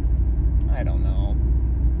 I don't know.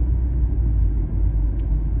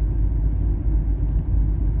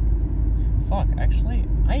 Fuck, actually,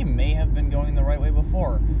 I may have been going the right way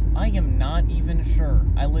before. I am not even sure.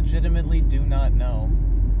 I legitimately do not know.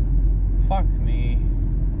 Fuck me.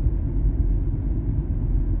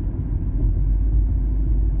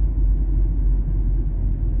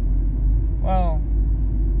 Well,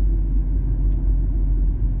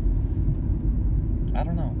 I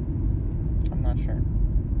don't know. I'm not sure.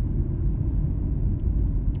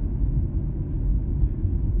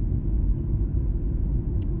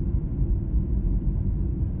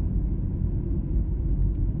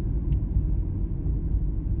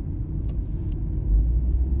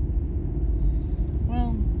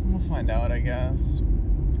 Well, we'll find out, I guess.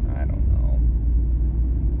 I don't know.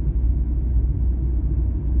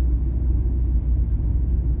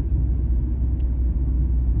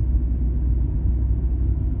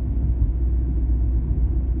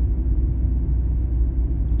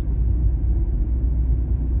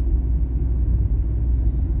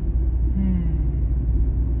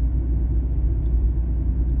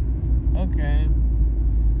 Okay,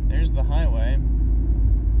 there's the highway.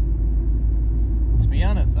 To be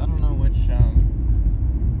honest, I don't know which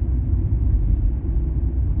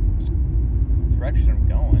direction I'm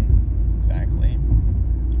going exactly.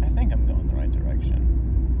 I think I'm going the right direction.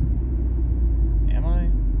 Am I?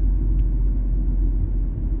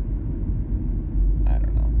 I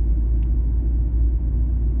don't know.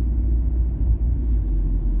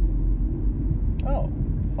 Oh,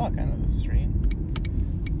 fuck, I know this street.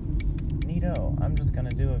 Neato. I'm just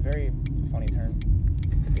gonna do a very funny turn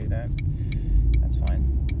to do that. That's fine.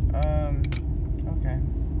 Okay.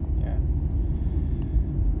 Yeah.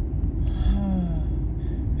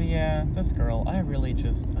 But yeah, this girl, I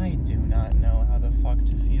do not know how the fuck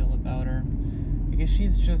to feel about her. Because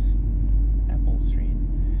she's just Apple Street.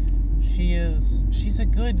 She's a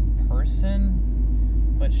good person,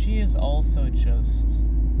 But she is also just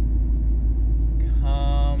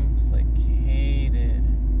complicated.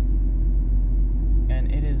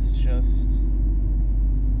 And it is just...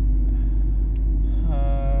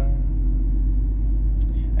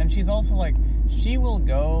 and she's also like, she will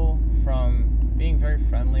go from being very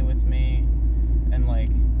friendly with me and like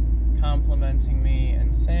complimenting me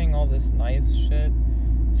and saying all this nice shit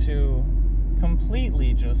to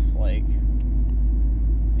completely just like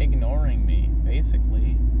ignoring me,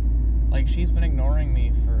 basically. Like, she's been ignoring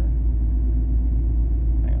me for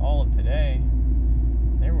like all of today.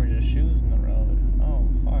 There were just shoes in the road. Oh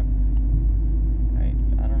fuck.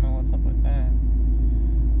 I don't know what's up with that.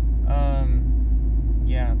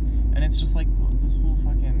 Yeah, and it's just like this whole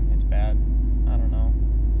fucking, it's bad. I don't know.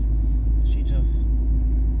 She just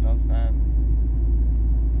does that.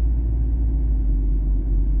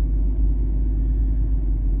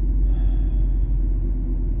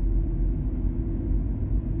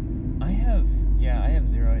 I have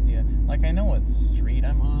zero idea. Like, I know what street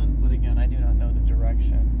I'm on, but again, I do not know the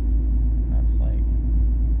direction. That's like...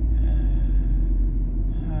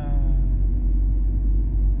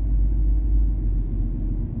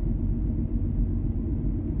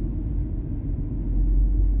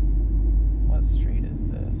 what street is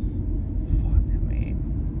this? Fuck me.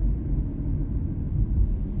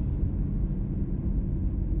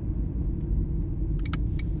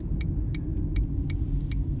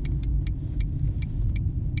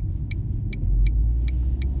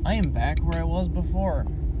 I am back where I was before.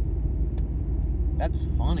 That's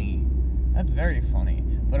funny. That's very funny.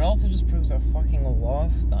 But it also just proves how fucking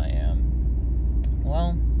lost I am.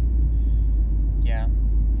 Well, yeah.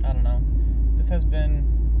 I don't know. This has been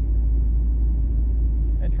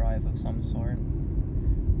a drive of some sort.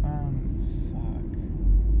 Fuck.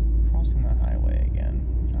 Crossing the highway again.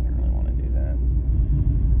 I don't really want to do that.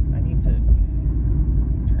 I need to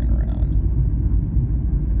turn around.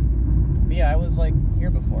 But yeah, I was like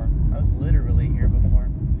here before. I was literally here before.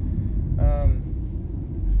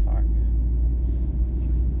 Fuck.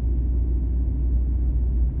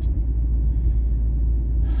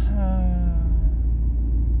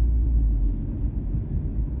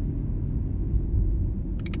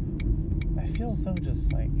 I feel so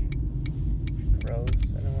just like gross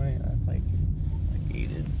in a way. That's like a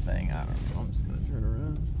gated thing. I don't know. I'm just gonna turn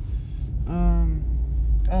around.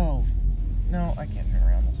 Oh, no, I can't turn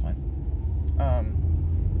around. That's fine.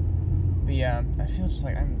 But yeah, I feel just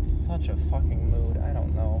like I'm in such a fucking mood. I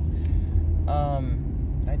don't know.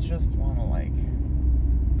 I just want to like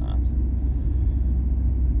not.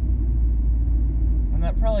 And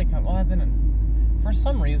that probably well, I've been in, for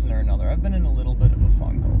some reason or another, I've been in a little bit of a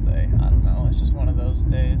funk all day. I don't know. It's just one of those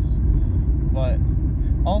days. But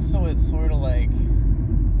also, it's sort of like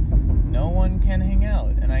no one can hang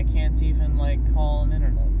out, and I can't even like call an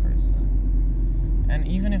internet person. And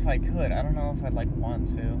even if I could, I don't know if I'd like want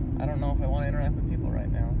to. I don't know if I want to interact with people right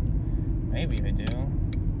now. Maybe I do.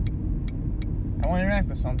 I want to interact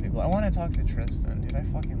with some people. I want to talk to Tristan. Dude, I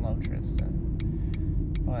fucking love Tristan.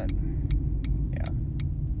 But, yeah.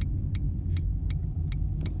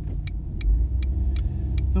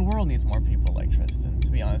 The world needs more people like Tristan, to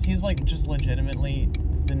be honest. He's like just legitimately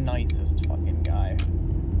the nicest fucking guy.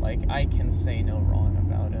 Like, I can say no wrong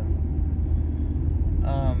about him.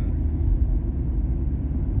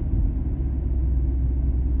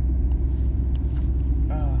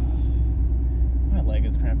 My leg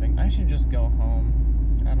is cramping. I should just go home.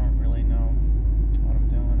 I don't really know what I'm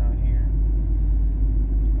doing out here.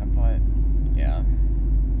 But, yeah.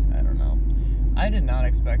 I don't know. I did not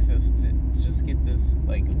expect this to just get this,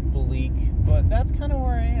 like, bleak, but that's kind of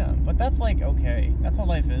where I am. But that's, like, okay. That's how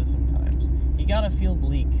life is sometimes. You gotta feel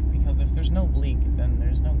bleak, because if there's no bleak, then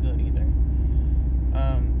there's no good either.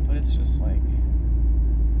 But it's just, like,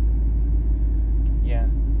 yeah,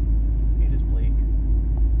 it is bleak.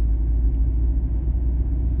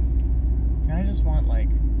 And I just want, like,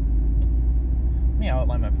 let me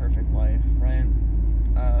outline my perfect life, right?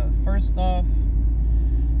 First off,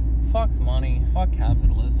 fuck money, fuck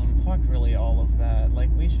capitalism, fuck really all of that. Like,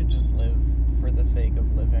 we should just live for the sake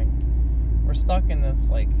of living. We're stuck in this,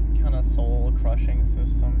 like, kind of soul-crushing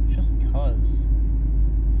system just 'cause.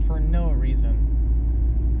 For no reason.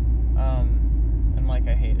 And, like,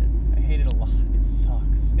 I hate it. I hate it a lot. It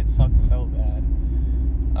sucks. It sucks so bad.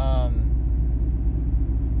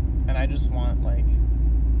 And I just want, like,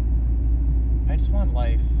 I just want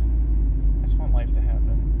life. I just want life to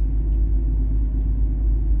happen.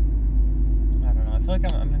 I don't know. I feel like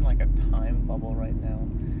I'm in, like, a time bubble right now.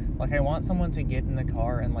 Like, I want someone to get in the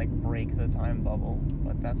car and, like, break the time bubble,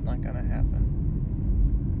 but that's not gonna happen.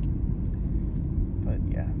 But,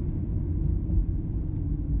 yeah.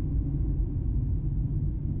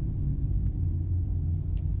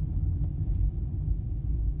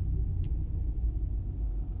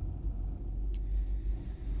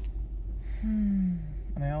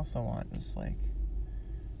 also want just, like,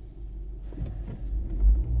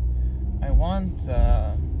 I want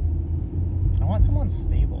someone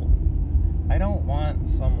stable. I don't want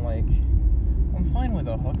some, like, I'm fine with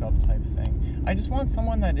a hookup type thing. I just want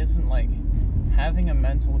someone that isn't, like, having a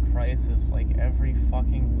mental crisis, like, every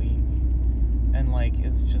fucking week. And, like,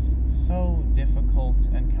 it's just so difficult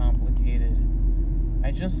and complicated. I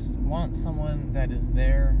just want someone that is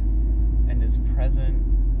there and is present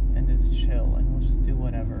and is chill and will just do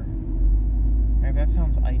whatever. Like, that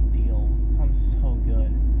sounds ideal. It sounds so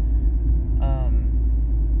good.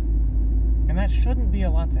 And that shouldn't be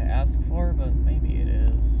a lot to ask for, but maybe it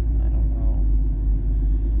is. I don't know.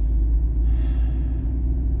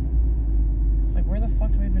 It's like, where the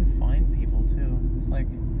fuck do I even find people, too? It's like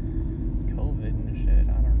COVID and shit.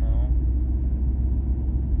 I don't know.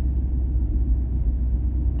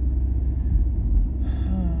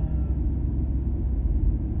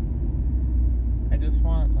 I just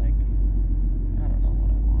want, like, I don't know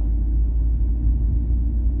what I want.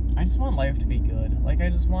 I just want life to be good. Like, I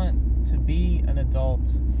just want to be an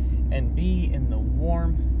adult and be in the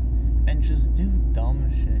warmth and just do dumb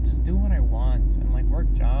shit. Just do what I want and, like,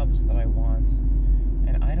 work jobs that I want.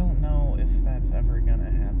 And I don't know if that's ever gonna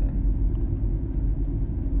happen.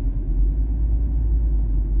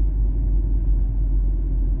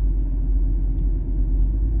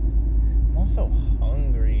 I'm also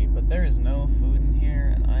hungry, but there is no food in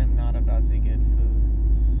here, and I'm not about to get food.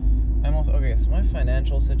 I'm also, okay, so my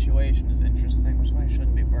financial situation is interesting, which is why I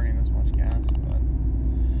shouldn't be burning this much gas, but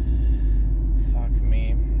fuck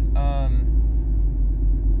me.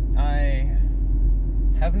 I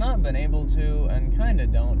have not been able to, and kinda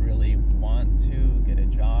don't really want to, get a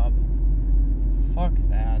job. Fuck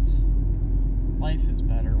that. Life is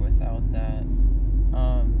better without that.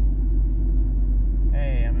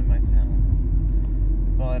 Hey, I'm in my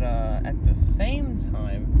town. But, at the same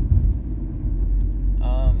time,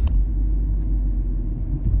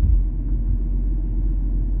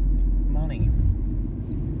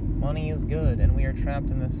 money is good, and we are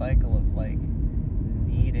trapped in the cycle of, like,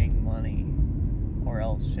 needing money, or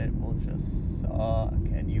else shit will just suck,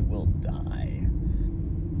 and you will die.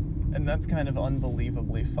 And that's kind of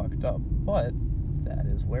unbelievably fucked up, but that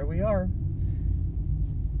is where we are.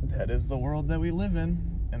 That is the world that we live in,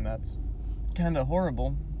 and that's kind of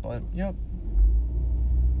horrible, but yep.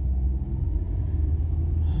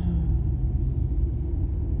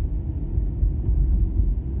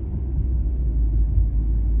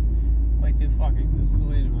 Wait, dude, fuck, this is the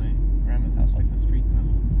way to my grandma's house, like the street that I'm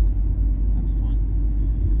on. That's fun.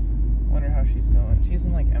 Wonder how she's doing. She's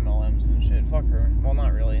in, like, MLMs and shit. Fuck her. Well,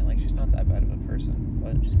 not really. Like, she's not that bad of a person,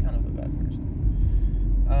 but she's kind of a bad person.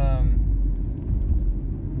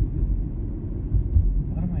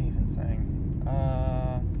 What am I even saying?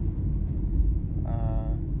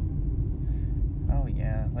 Oh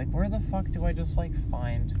yeah, like, where the fuck do I just, like,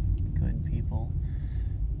 find good people?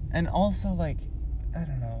 And also, like, I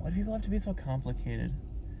don't know, why do people have to be so complicated?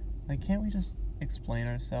 Like, can't we just explain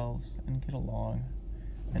ourselves and get along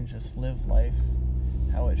and just live life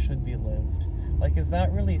how it should be lived? Like, is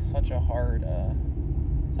that really such a hard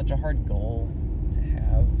goal to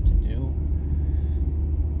have, to do?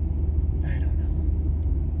 I don't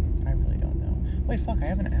know. I really don't know. Wait, fuck, I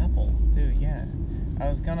have an apple. Dude, yeah. I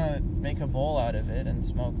was gonna make a bowl out of it and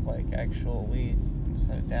smoke, like, actual weed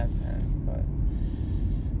instead of dab pen, but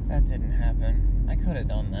that didn't happen. I could have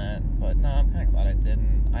done that, but no, I'm kind of glad I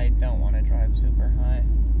didn't. I don't want to drive super high.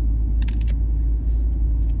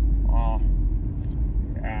 Oh,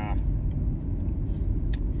 yeah.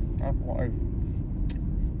 That's life.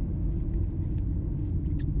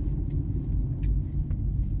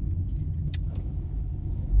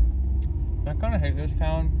 I kind of hate this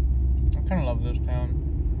town. I kind of love this town.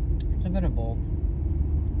 It's a bit of both.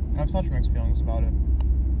 I have such mixed feelings about it.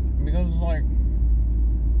 Because it's like,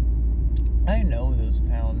 I know this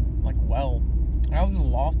town, like, well. I was just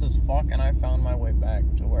lost as fuck, and I found my way back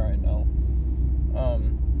to where I know.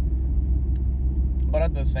 But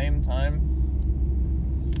at the same time,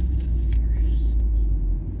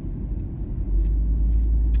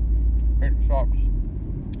 it sucks.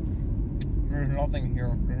 There's nothing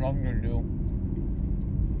here. There's nothing to do.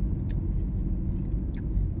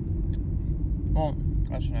 Well,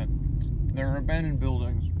 that's not. There are abandoned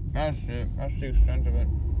buildings. That's it. That's the extent of it.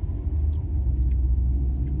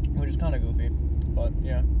 Which is kind of goofy, but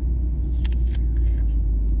yeah.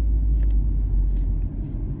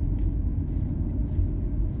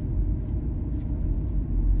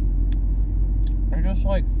 I just,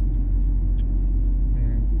 like,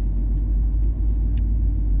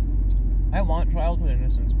 I want childhood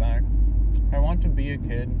innocence back. I want to be a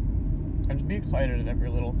kid And just be excited at every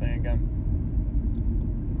little thing again.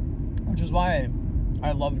 Which is why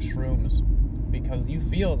I loved shrooms. Because you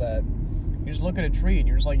feel that. You just look at a tree and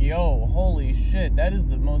you're just like, yo, holy shit, that is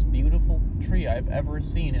the most beautiful tree I've ever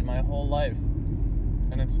seen in my whole life.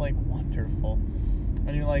 And it's like wonderful.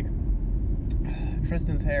 And you're like,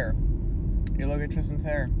 Tristan's hair. You look at Tristan's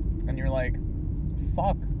hair and you're like,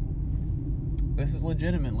 fuck. This is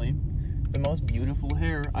legitimately the most beautiful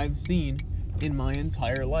hair I've seen in my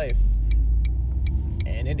entire life.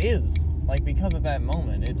 And it is. Like, because of that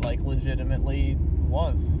moment, it like legitimately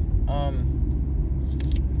was.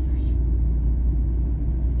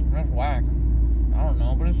 That's whack. I don't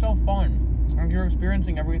know, but it's so fun. Like, you're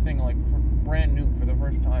experiencing everything like brand new for the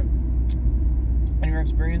first time. And you're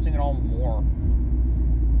experiencing it all more.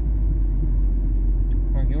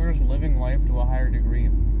 Like, you're just living life to a higher degree.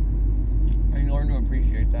 And you learn to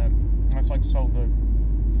appreciate that. And that's like so good.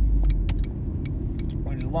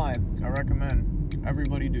 Which is why I recommend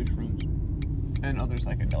everybody do shrooms. And other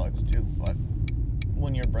psychedelics too. But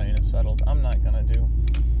when your brain is settled, I'm not gonna do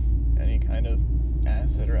any kind of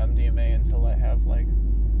acid or MDMA until I have like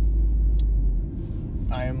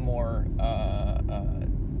I am more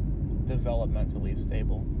developmentally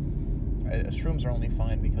stable. Shrooms are only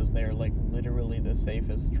fine because they're like literally the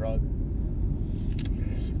safest drug.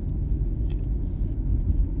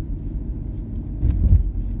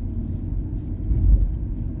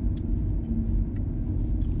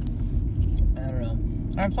 I don't know.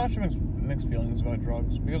 I have such mixed feelings about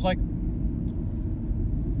drugs because like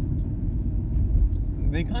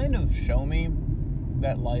they kind of show me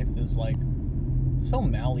that life is like so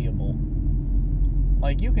malleable.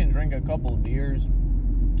 Like you can drink a couple beers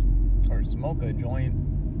or smoke a joint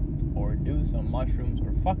or do some mushrooms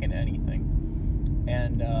or fucking anything.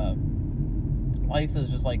 And life is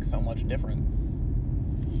just like so much different.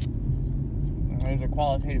 There's a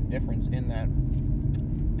qualitative difference in that,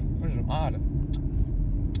 which is odd.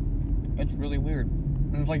 It's really weird.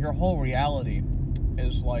 And it's like your whole reality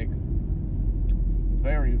is like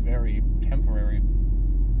very, very temporary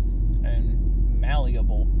and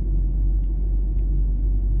malleable.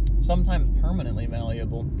 Sometimes permanently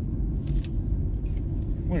malleable.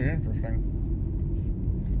 Which is interesting.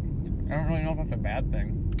 I don't really know if that's a bad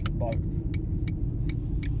thing, but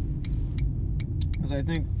because I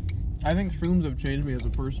think shrooms have changed me as a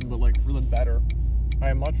person, but like for the better. I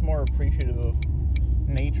am much more appreciative of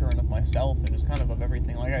nature and of myself and just kind of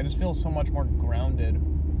everything. Like I just feel so much more grounded,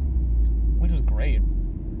 which is great.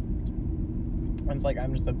 And it's like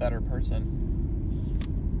I'm just a better person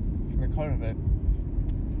because of it.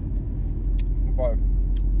 But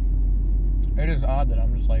it is odd that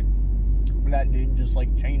I'm just like, that did just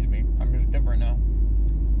like change me. I'm just different now.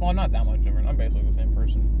 Well, not that much different. I'm basically the same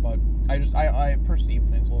person, but I perceive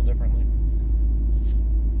things a little differently.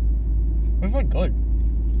 It's like good.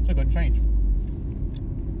 It's a good change.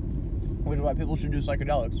 Which is why people should do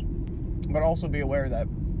psychedelics. But also be aware that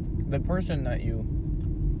the person that you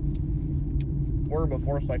were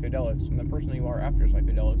before psychedelics and the person that you are after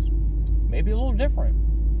psychedelics may be a little different.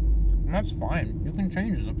 And that's fine. You can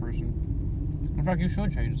change as a person. In fact, you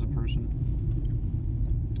should change as a person.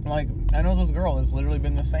 Like, I know this girl has literally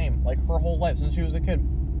been the same, like, her whole life since she was a kid.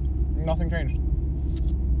 Nothing changed.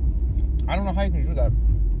 I don't know how you can do that.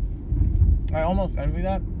 I almost envy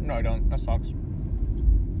that. No, I don't. That sucks.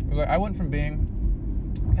 Because like, I went from being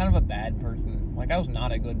kind of a bad person. Like, I was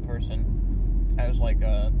not a good person. I was like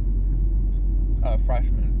a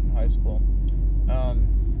freshman in high school.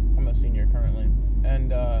 I'm a senior currently.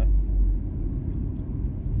 And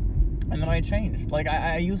then I changed. Like,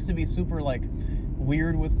 I used to be super, like,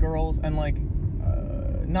 weird with girls, and, like,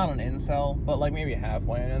 not an incel, but, like, maybe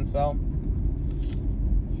halfway an incel.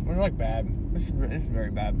 Which is, like, bad. It's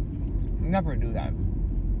very bad. Never do that.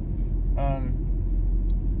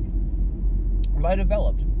 But I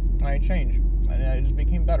developed. And I changed. And I just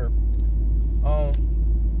became better.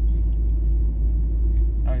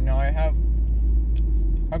 And now I have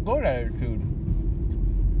a good attitude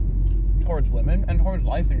towards women and towards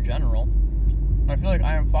life in general. I feel like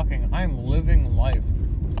I am living life.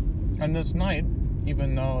 And this night,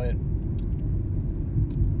 even though it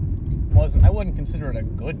wasn't, I wouldn't consider it a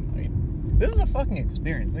good night. This is a fucking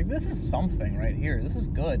experience. Like, this is something right here. This is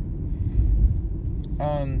good.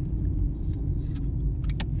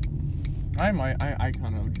 I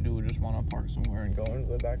kind of do just want to park somewhere and go into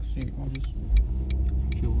the back seat and just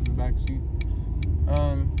chill in the back seat.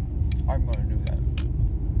 I'm going to do that.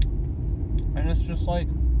 And it's just like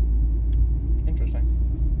interesting.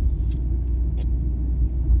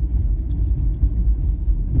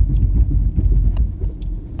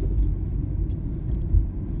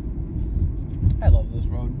 I love this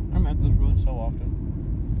road. I'm at this road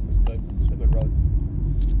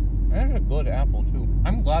That's a good apple, too.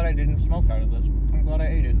 I'm glad I didn't smoke out of this. I'm glad I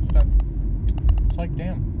ate it instead. It's like,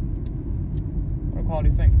 damn. What a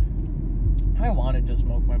quality thing. I wanted to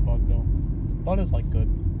smoke my bud, though. Bud is, like, good.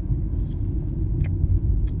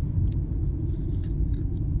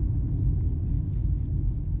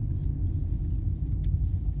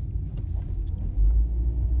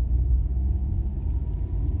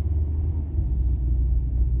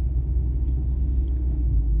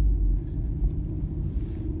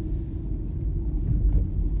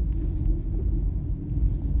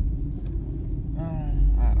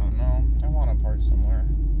 Somewhere.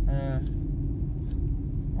 I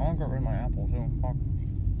want to get rid of my apple too. Fuck.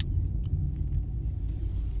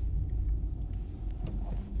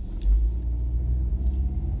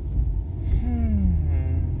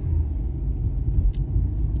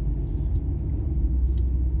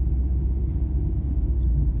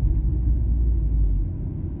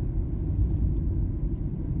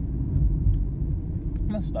 I'm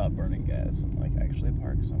gonna stop burning gas and like actually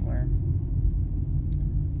park somewhere.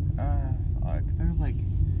 Fuck. They're like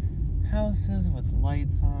houses with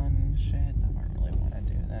lights on and shit. I don't really want to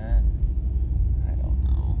do that. I don't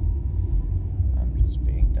know. I'm just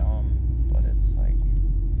being dumb. But it's like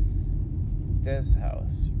this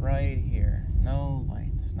house right here. No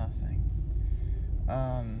lights, nothing.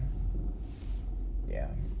 Yeah.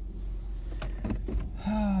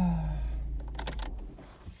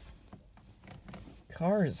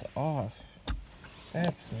 Car is off.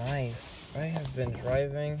 That's nice. I have been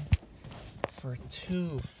driving for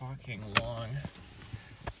too fucking long.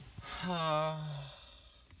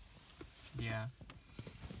 Yeah.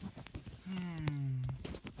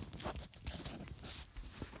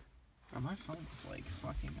 Oh, my phone's like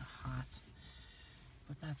fucking hot.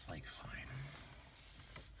 But that's like fine.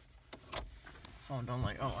 Phone don't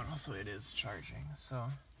like, oh, and also it is charging, so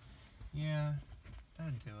yeah,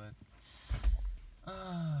 that'd do it.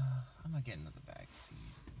 I'm gonna get into the back seat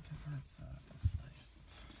because that's nice.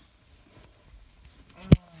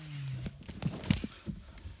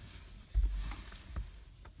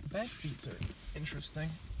 Back seats are interesting.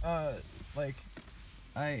 Like,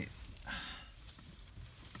 I'm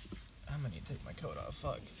gonna need to take my coat off.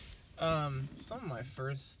 Fuck. Some of my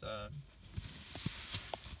first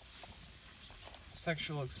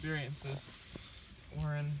sexual experiences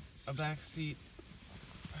were in a back seat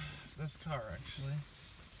of this car, actually.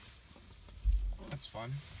 That's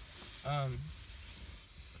fun.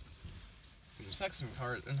 Sex in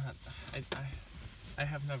cars, and I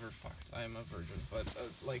have never fucked. I am a virgin, but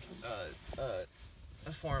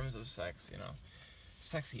forms of sex, you know,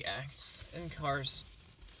 sexy acts in cars,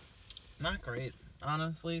 not great.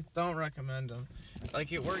 Honestly, don't recommend them.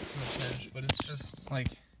 Like, it works in a pinch, but it's just like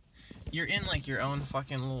you're in like your own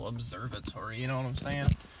fucking little observatory. You know what I'm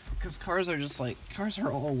saying? Because cars are just like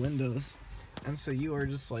all windows, and so you are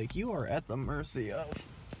just like you are at the mercy of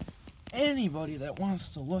anybody that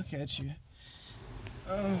wants to look at you.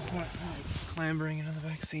 Oh, what, clambering into the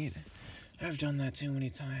back seat. I've done that too many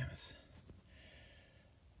times.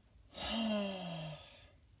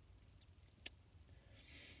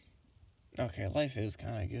 Okay, life is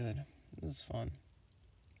kind of good. This is fun.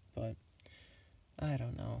 But, I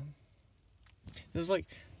don't know. This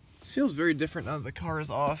feels very different now that the car is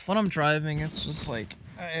off. When I'm driving, it's just like,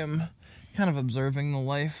 I am kind of observing the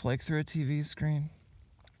life, like, through a TV screen.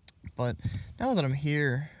 But, now that I'm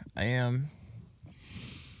here, I am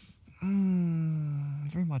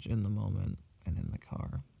very much in the moment and in the car.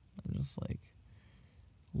 I'm just like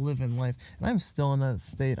living life, and I'm still in that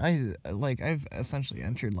state. I've essentially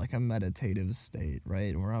entered like a meditative state,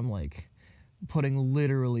 right, where I'm like putting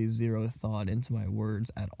literally zero thought into my words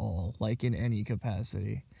at all, like in any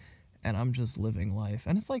capacity, and I'm just living life,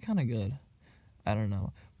 and it's like kind of good. I don't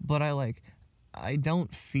know, but I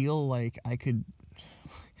don't feel like I could.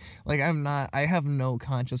 Like, I have no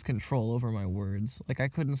conscious control over my words. Like, I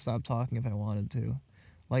couldn't stop talking if I wanted to.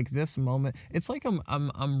 Like, this moment, it's like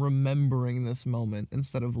I'm remembering this moment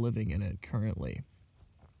instead of living in it currently,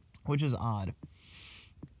 which is odd.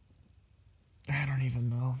 I don't even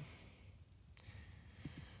know.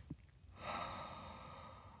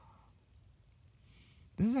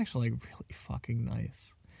 This is actually, like, really fucking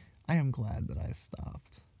nice. I am glad that I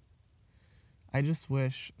stopped. I just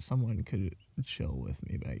wish someone could chill with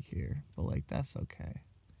me back here, but, like, that's okay.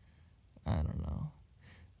 I don't know.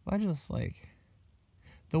 I just, like,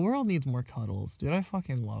 the world needs more cuddles. Dude, I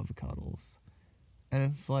fucking love cuddles. And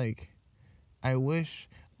it's like, I wish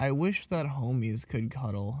that homies could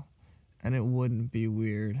cuddle, and it wouldn't be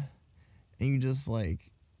weird. And you just, like,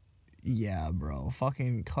 yeah, bro,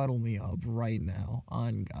 fucking cuddle me up right now,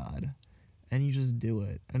 on God. And you just do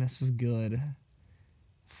it, and it's just good.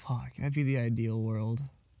 Fuck, that'd be the ideal world.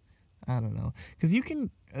 I don't know. Because you can,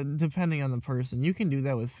 depending on the person, you can do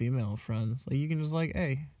that with female friends. Like, you can just like,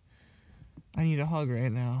 hey, I need a hug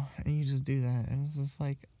right now. And you just do that. And it's just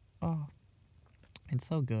like, oh, it's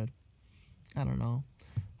so good. I don't know.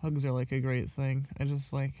 Hugs are like a great thing. I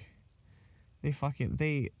just like,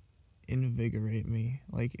 they invigorate me.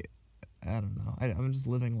 Like, I don't know. I'm just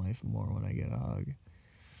living life more when I get a hug.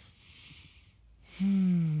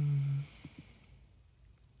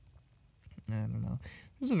 I don't know.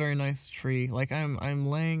 There's a very nice tree. Like, I'm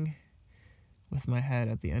laying with my head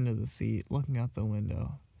at the end of the seat, looking out the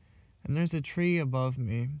window. And there's a tree above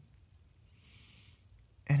me.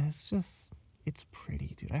 And it's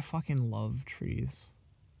pretty, dude. I fucking love trees.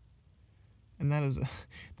 And that's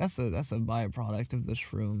a byproduct of the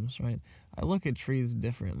shrooms, right? I look at trees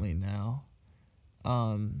differently now.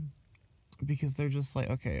 Because they're just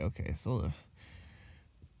like, okay, so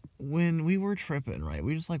when we were tripping, right,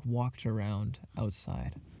 we just like walked around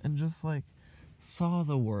outside and just like saw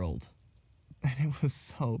the world, and it was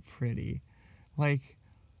so pretty. Like,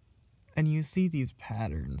 and you see these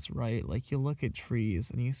patterns, right? Like, you look at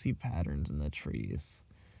trees and you see patterns in the trees,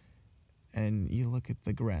 and you look at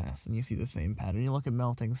the grass and you see the same pattern. You look at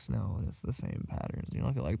melting snow and it's the same patterns. You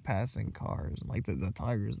look at like passing cars and like the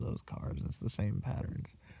tires of those cars, it's the same patterns.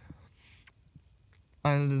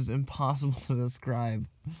 And it is impossible to describe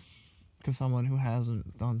to someone who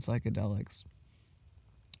hasn't done psychedelics.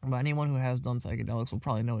 But anyone who has done psychedelics will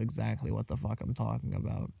probably know exactly what the fuck I'm talking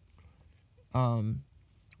about.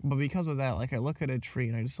 But because of that, like, I look at a tree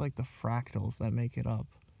and I just like the fractals that make it up.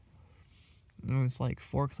 And it's like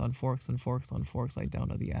forks on forks and forks on forks, like down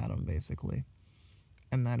to the atom, basically.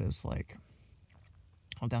 And that is like,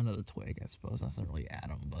 well, down to the twig, I suppose. That's not really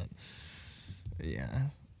atom, but yeah.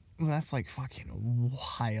 That's like fucking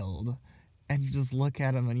wild. And you just look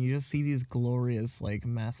at them and you just see these glorious like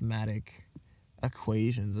mathematic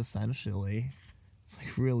equations, essentially. It's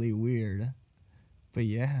like really weird, but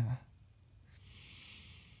yeah.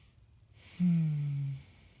 I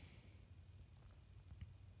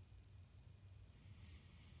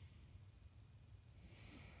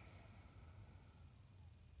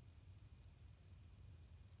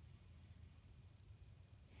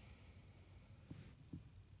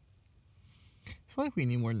feel like we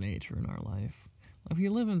need more nature in our life. Like, we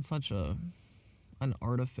live in such an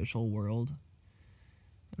artificial world.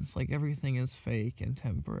 It's like everything is fake and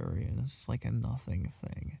temporary, and it's just like a nothing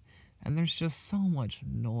thing. And there's just so much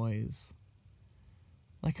noise.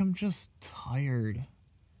 Like, I'm just tired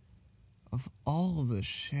of all of this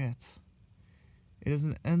shit. It is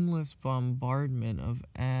an endless bombardment of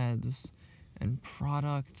ads and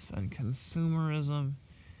products and consumerism.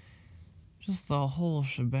 Just the whole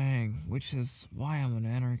shebang, which is why I'm an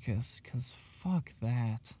anarchist, because fuck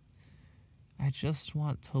that. I just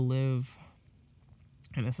want to live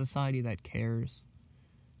in a society that cares,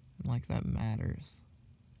 and like, that matters.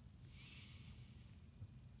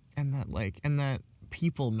 And that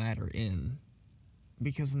people matter in.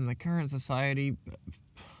 Because in the current society,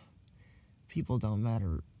 people don't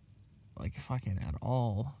matter, like, fucking at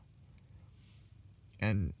all.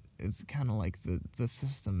 And it's kind of like the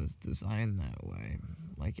system is designed that way.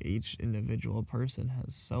 Like, each individual person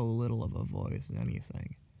has so little of a voice in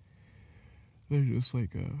anything. They're just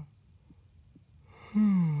like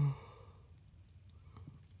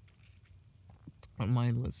a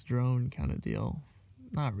mindless drone kind of deal.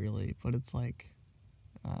 Not really, but it's like,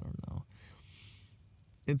 I don't know.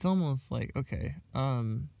 It's almost like, okay,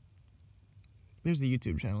 there's a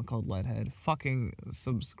YouTube channel called Leadhead. Fucking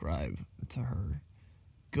subscribe to her.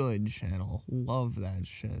 Good channel. Love that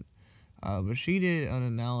shit. But she did an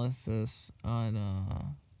analysis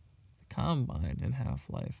on Combine and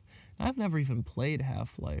Half-Life. I've never even played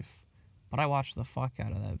Half-Life, but I watched the fuck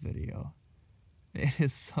out of that video. It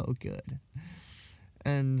is so good.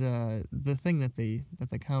 And the thing that the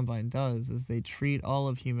Combine does is they treat all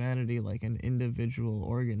of humanity like an individual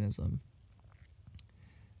organism.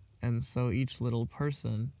 And so each little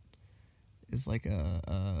person is like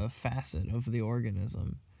a facet of the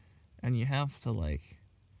organism, and you have to, like,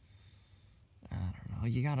 I don't know,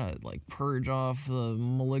 you gotta like purge off the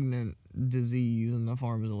malignant disease in the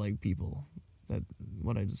forms of like people. That,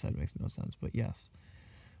 what I just said makes no sense, but yes.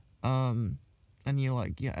 And you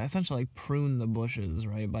like, yeah, essentially like prune the bushes,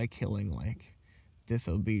 right, by killing like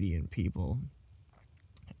disobedient people.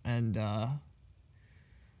 And I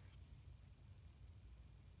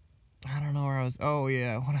don't know where I was. Oh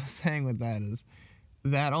yeah, what I was saying with that is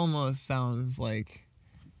that almost sounds like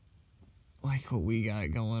what we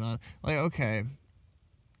got going on. Like, okay,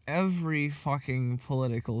 every fucking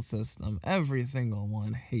political system, every single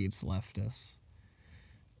one hates leftists.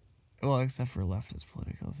 well, except for leftist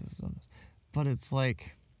political systems. But it's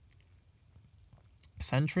like,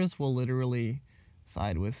 centrists will literally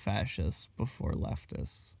side with fascists before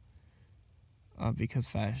leftists, because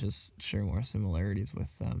fascists share more similarities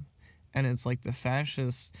with them. And it's like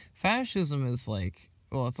fascism is like,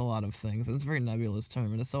 well, it's a lot of things. It's a very nebulous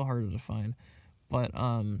term, and it's so hard to define. But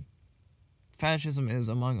fascism is,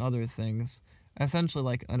 among other things, essentially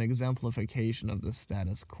like an exemplification of the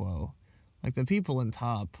status quo. Like, the people in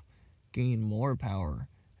top gain more power,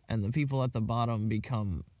 and the people at the bottom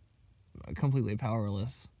become completely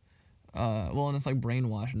powerless. And it's like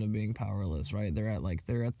brainwashed into being powerless, right? They're at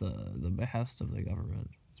the behest of the government.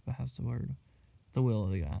 Is behest a word? The will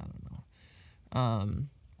of the, I don't know.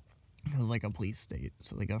 It's like a police state,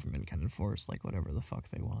 so the government can enforce like whatever the fuck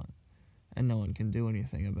they want, and no one can do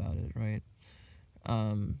anything about it, right?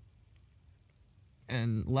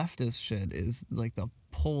 And leftist shit is like the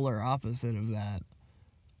polar opposite of that.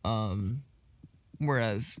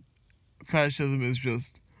 Whereas fascism is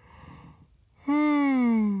just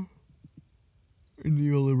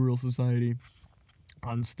neoliberal society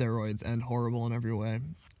on steroids and horrible in every way.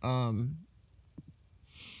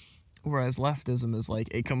 Whereas leftism is like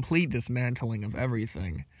a complete dismantling of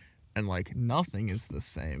everything, and like nothing is the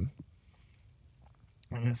same.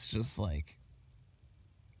 And it's just like,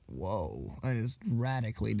 whoa, and it's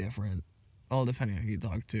radically different, all depending on who you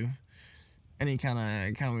talk to. Any kind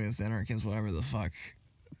of communist, anarchist, whatever the fuck,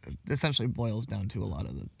 essentially boils down to a lot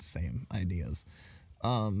of the same ideas.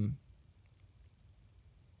 And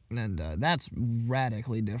that's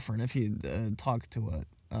radically different. If you talk to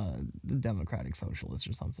the democratic socialist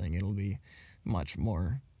or something, it'll be much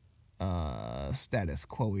more status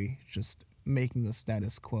quo-y, just making the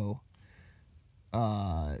status quo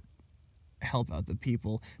help out the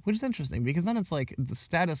people, which is interesting, because then it's like the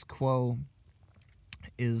status quo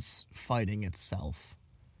is fighting itself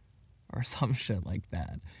or some shit like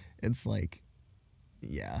that. It's like,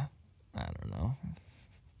 yeah, I don't know.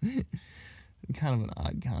 Kind of an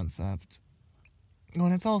odd concept. Well,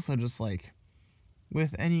 and it's also just like,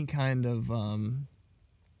 with any kind of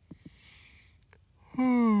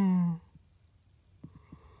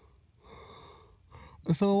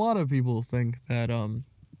so a lot of people think that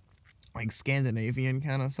like Scandinavian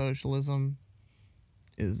kind of socialism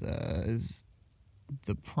is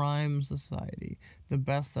the prime society, the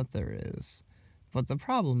best that there is. But the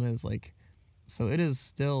problem is, like, so it is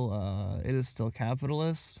still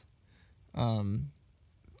capitalist,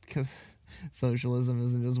 because socialism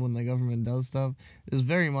isn't just when the government does stuff. It is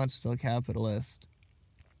very much still capitalist.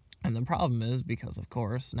 And the problem is, because of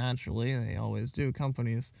course, naturally, they always do,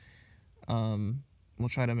 companies will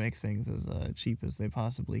try to make things as cheap as they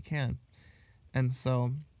possibly can. And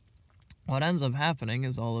so what ends up happening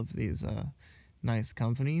is all of these nice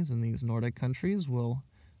companies in these Nordic countries will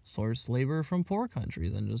source labor from poor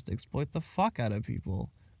countries and just exploit the fuck out of people.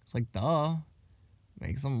 It's like, duh,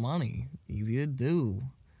 make some money, easy to do.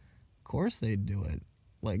 Of course they'd do it.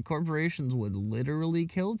 Like, corporations would literally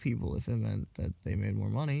kill people if it meant that they made more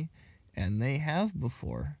money, and they have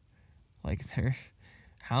before. Like,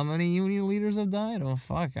 how many union leaders have died? Oh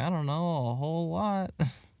fuck, I don't know, a whole lot.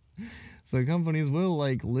 So companies will,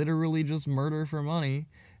 like, literally just murder for money.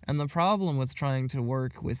 And the problem with trying to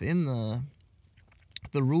work within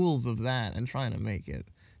the rules of that and trying to make it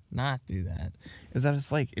not do that is that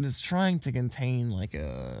it's like, it is trying to contain like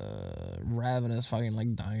a ravenous fucking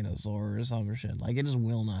like dinosaur or some shit. Like, it just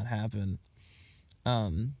will not happen.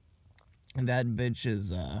 And that bitch is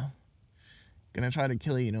gonna try to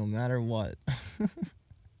kill you no matter what.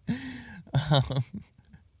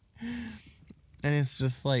 And it's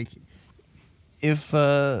just like, if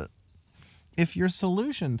your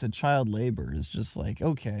solution to child labor is just like,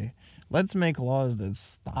 okay, let's make laws that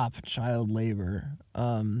stop child labor,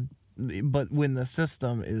 but when the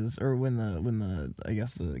system is, or when the I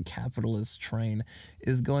guess the capitalist train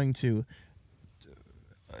is going to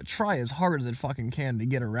try as hard as it fucking can to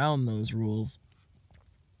get around those rules,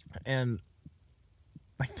 and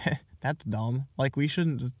like that's dumb. Like, we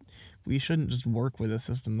shouldn't just work with a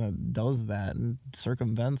system that does that and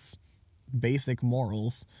circumvents basic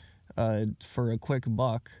morals for a quick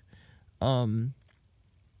buck. And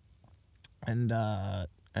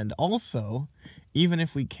also, even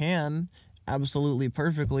if we can absolutely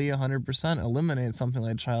perfectly 100% eliminate something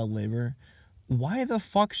like child labor, why the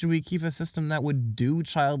fuck should we keep a system that would do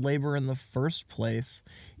child labor in the first place?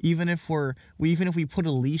 Even if we put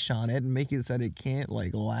a leash on it and make it so that it can't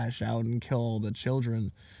like lash out and kill all the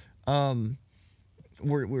children, the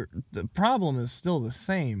problem is still the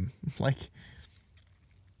same. Like,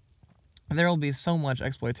 there will be so much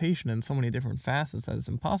exploitation in so many different facets that it's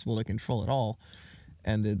impossible to control it all.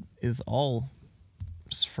 And it is all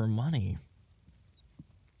just for money.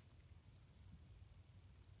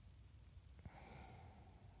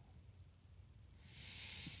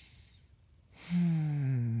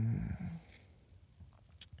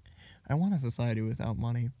 I want a society without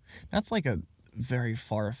money. That's like a very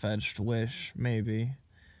far-fetched wish, maybe.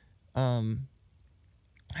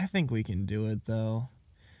 I think we can do it, though.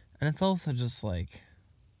 And it's also just like,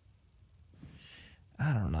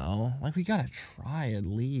 I don't know. Like, we gotta try at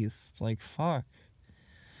least. Like, fuck.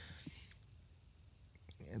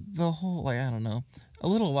 The whole, like, I don't know. A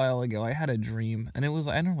little while ago, I had a dream, and it was,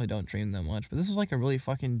 I normally don't dream that much, but this was like a really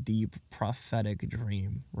fucking deep, prophetic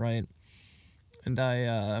dream, right? And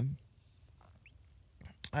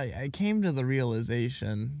I came to the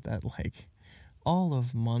realization that, like, all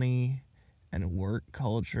of money and work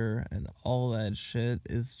culture and all that shit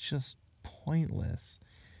is just pointless.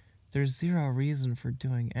 There's zero reason for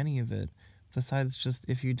doing any of it besides just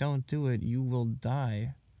if you don't do it, you will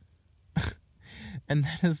die. And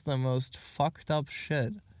that is the most fucked up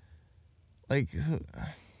shit. Like,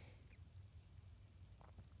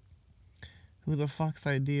 who the fuck's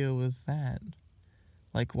idea was that?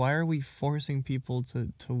 Like, why are we forcing people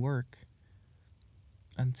to work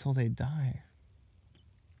until they die?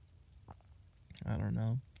 I don't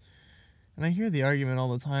know. And I hear the argument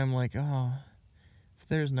all the time, like, oh, if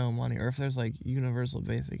there's no money, or if there's, like, universal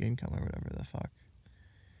basic income or whatever the fuck,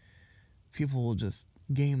 people will just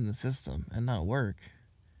game the system and not work.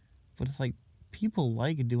 But it's like, people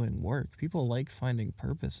like doing work. People like finding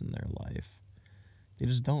purpose in their life. They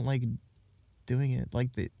just don't like doing it. Like,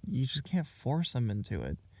 you just can't force them into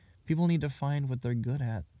it. People need to find what they're good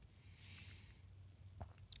at.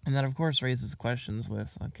 And that, of course, raises questions with,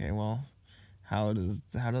 okay, well, how do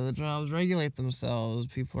the jobs regulate themselves?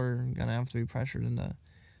 People are gonna have to be pressured into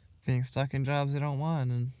being stuck in jobs they don't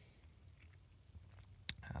want, and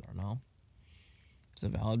I don't know. It's a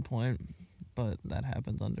valid point, but that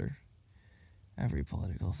happens under every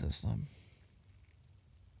political system.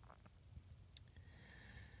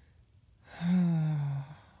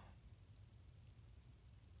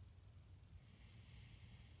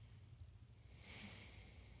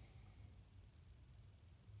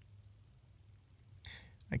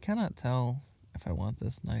 I cannot tell if I want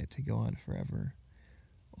this night to go on forever,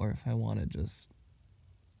 or if I want to just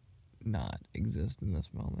not exist in this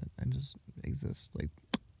moment and just exist, like,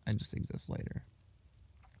 and just exist later.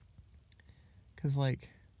 Because, like,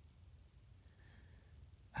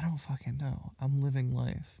 I don't fucking know. I'm living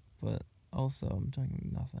life, but also I'm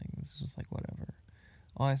doing nothing. It's just like, whatever.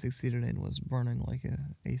 All I succeeded in was burning like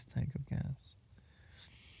an eighth tank of gas.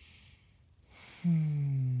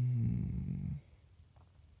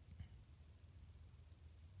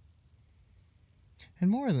 And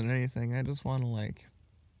more than anything, I just want to, like,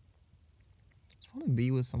 be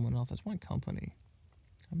with someone else. I just want company.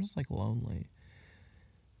 I'm just, like, lonely.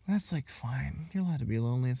 That's, like, fine. You're allowed to be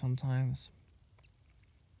lonely sometimes.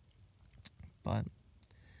 But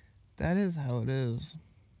that is how it is.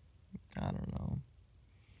 I don't know.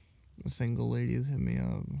 The single ladies hit me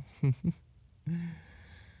up.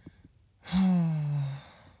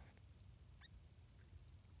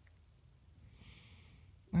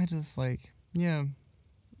 I just, like, yeah,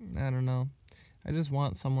 I don't know. I just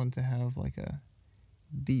want someone to have, like, a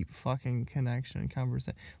deep fucking connection and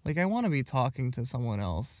conversation. Like, I want to be talking to someone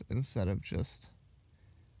else instead of just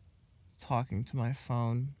talking to my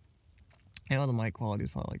phone. I know the mic quality is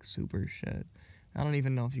probably, like, super shit. I don't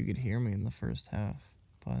even know if you could hear me in the first half,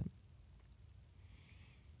 but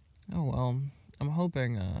oh well. I'm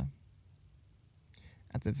hoping,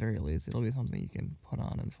 at the very least, it'll be something you can put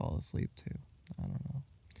on and fall asleep to. I don't know.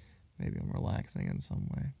 Maybe I'm relaxing in some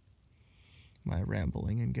way. My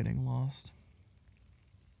rambling and getting lost.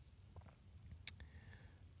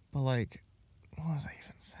 But, like, what was I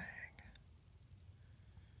even saying?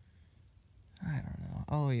 I don't know.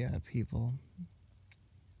 Oh, yeah, people.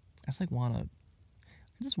 I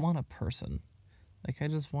just want a person. Like, I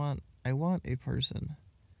want a person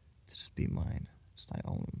to just be mine. Just, I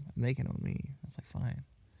own them. And they can own me. That's, like, fine.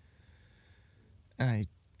 And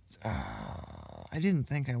I didn't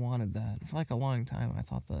think I wanted that. For, like, a long time, I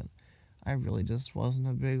thought that I really just wasn't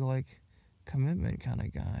a big, like, commitment kind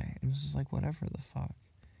of guy. And it's just, like, whatever the fuck.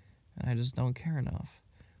 And I just don't care enough.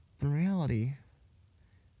 But in reality,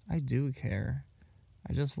 I do care.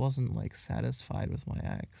 I just wasn't, like, satisfied with my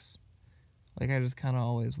ex. Like, I just kind of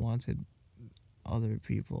always wanted other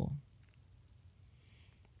people.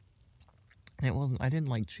 And I didn't,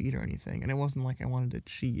 like, cheat or anything. And it wasn't like I wanted to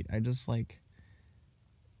cheat. I just, like,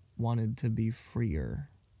 wanted to be freer,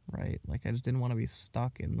 right? Like, I just didn't want to be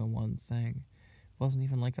stuck in the one thing. wasn't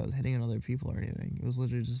even like I was hitting on other people or anything. It was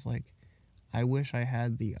literally just like, I wish I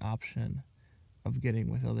had the option of getting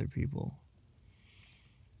with other people.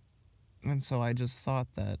 And so I just thought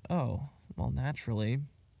that, oh, well, naturally,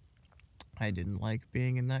 I didn't like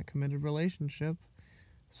being in that committed relationship,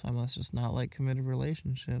 so I must just not like committed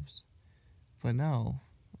relationships. But no,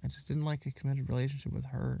 I just didn't like a committed relationship with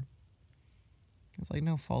her. It's like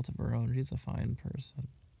no fault of her own. She's a fine person.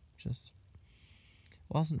 Just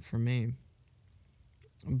wasn't for me.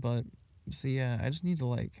 But, so yeah, I just need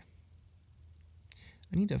to I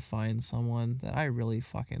need to find someone that I really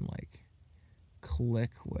fucking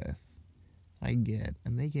click with. I get,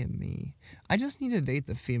 and they get me. I just need to date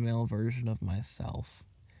the female version of myself.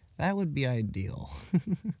 That would be ideal.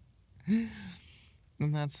 And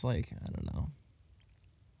that's I don't know.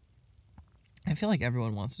 I feel like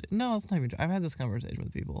everyone wants to. No, it's not even true. I've had this conversation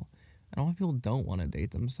with people, and a lot of people don't want to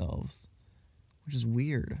date themselves, which is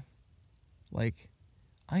weird.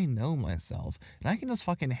 I know myself, and I can just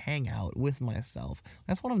fucking hang out with myself.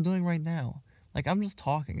 That's what I'm doing right now. I'm just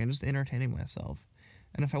talking and just entertaining myself.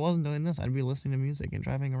 And if I wasn't doing this, I'd be listening to music and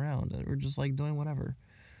driving around, or just doing whatever,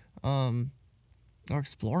 or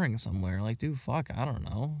exploring somewhere. Dude, fuck, I don't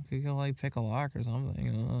know. Could go pick a lock or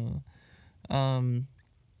something. And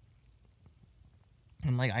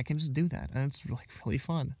I can just do that, and it's really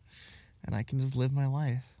fun, and I can just live my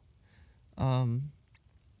life. But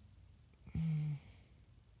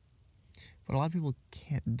a lot of people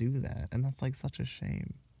can't do that, and that's such a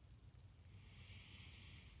shame.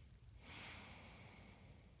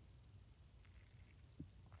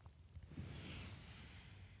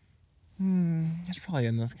 I should probably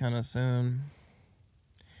end this kind of soon.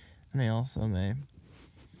 And I also may.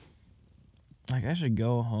 I should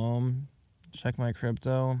go home, check my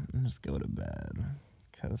crypto, and just go to bed.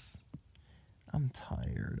 Because I'm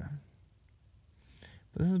tired.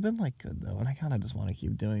 But this has been good though, and I kind of just want to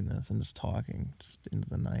keep doing this and just talking just into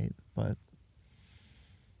the night. But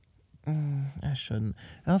I shouldn't.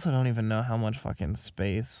 I also don't even know how much fucking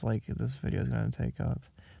space this video is gonna take up.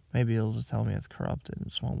 Maybe it'll just tell me it's corrupted and it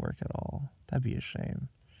just won't work at all. That'd be a shame.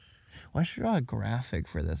 Well, I should draw a graphic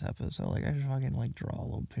for this episode. I should fucking draw a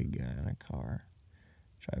little pig guy in a car,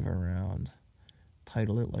 drive around,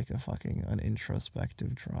 title it an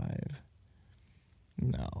introspective drive.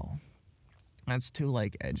 No, that's too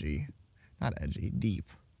edgy. Not edgy, deep.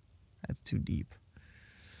 That's too deep.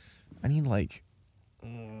 I need I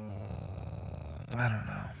don't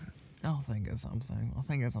know. I'll think of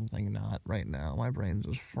something not right now. My brain's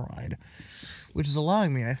just fried. Which is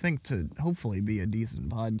allowing me, I think, to hopefully be a decent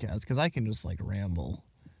podcast, because I can just ramble.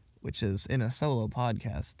 Which is, in a solo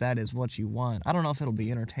podcast, that is what you want. I don't know if it'll be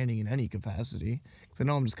entertaining in any capacity, because I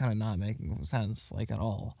know I'm just kind of not making sense, at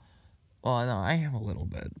all. Well, no, I am a little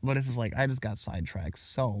bit. But it's I just got sidetracked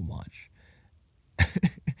so much. I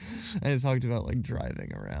just talked about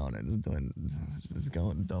driving around and just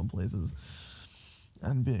going to dumb places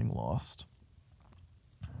and being lost.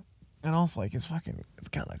 And also it's kind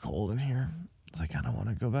of cold in here, so I kind of want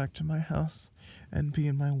to go back to my house and be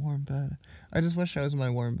in my warm bed. I just wish I was in my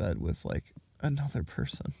warm bed with another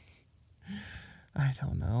person. I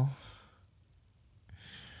don't know.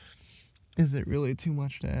 Is it really too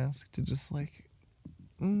much to ask to just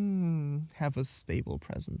have a stable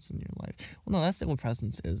presence in your life? Well, no, that stable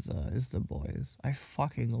presence is the boys. I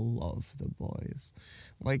fucking love the boys.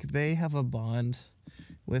 They have a bond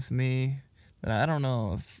with me that I don't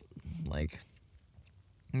know if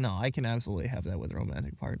no, I can absolutely have that with a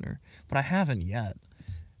romantic partner, but I haven't yet,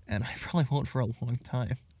 and I probably won't for a long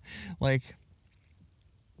time. I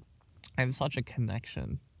have such a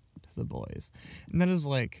connection to the boys, and that is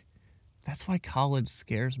that's why college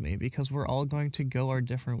scares me, because we're all going to go our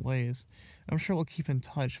different ways. I'm sure we'll keep in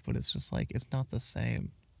touch, but it's just it's not the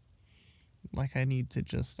same. I need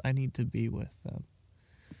to be with them.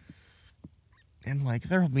 And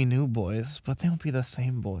there'll be new boys, but they won't be the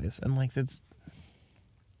same boys. And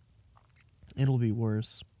it'll be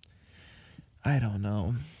worse. I don't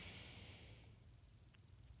know.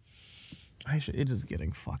 It is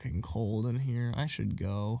getting fucking cold in here. I should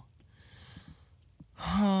go. This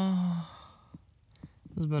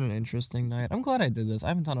has been an interesting night. I'm glad I did this. I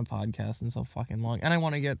haven't done a podcast in so fucking long, and I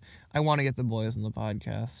want to get the boys on the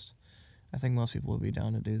podcast. I think most people would be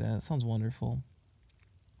down to do that. It sounds wonderful.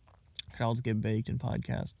 Could all just get baked and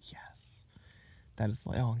podcast. Yes, that is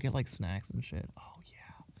get snacks and shit. Oh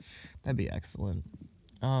yeah, that'd be excellent.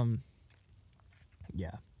 Yeah.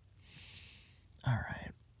 All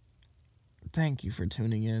right. Thank you for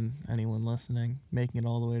tuning in, anyone listening, making it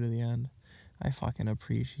all the way to the end. I fucking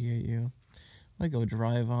appreciate you. I go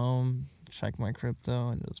drive home, check my crypto,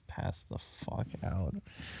 and just pass the fuck out.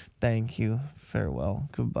 Thank you. Farewell.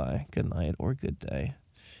 Goodbye. Good night or good day.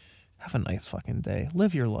 Have a nice fucking day.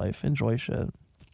 Live your life. Enjoy shit.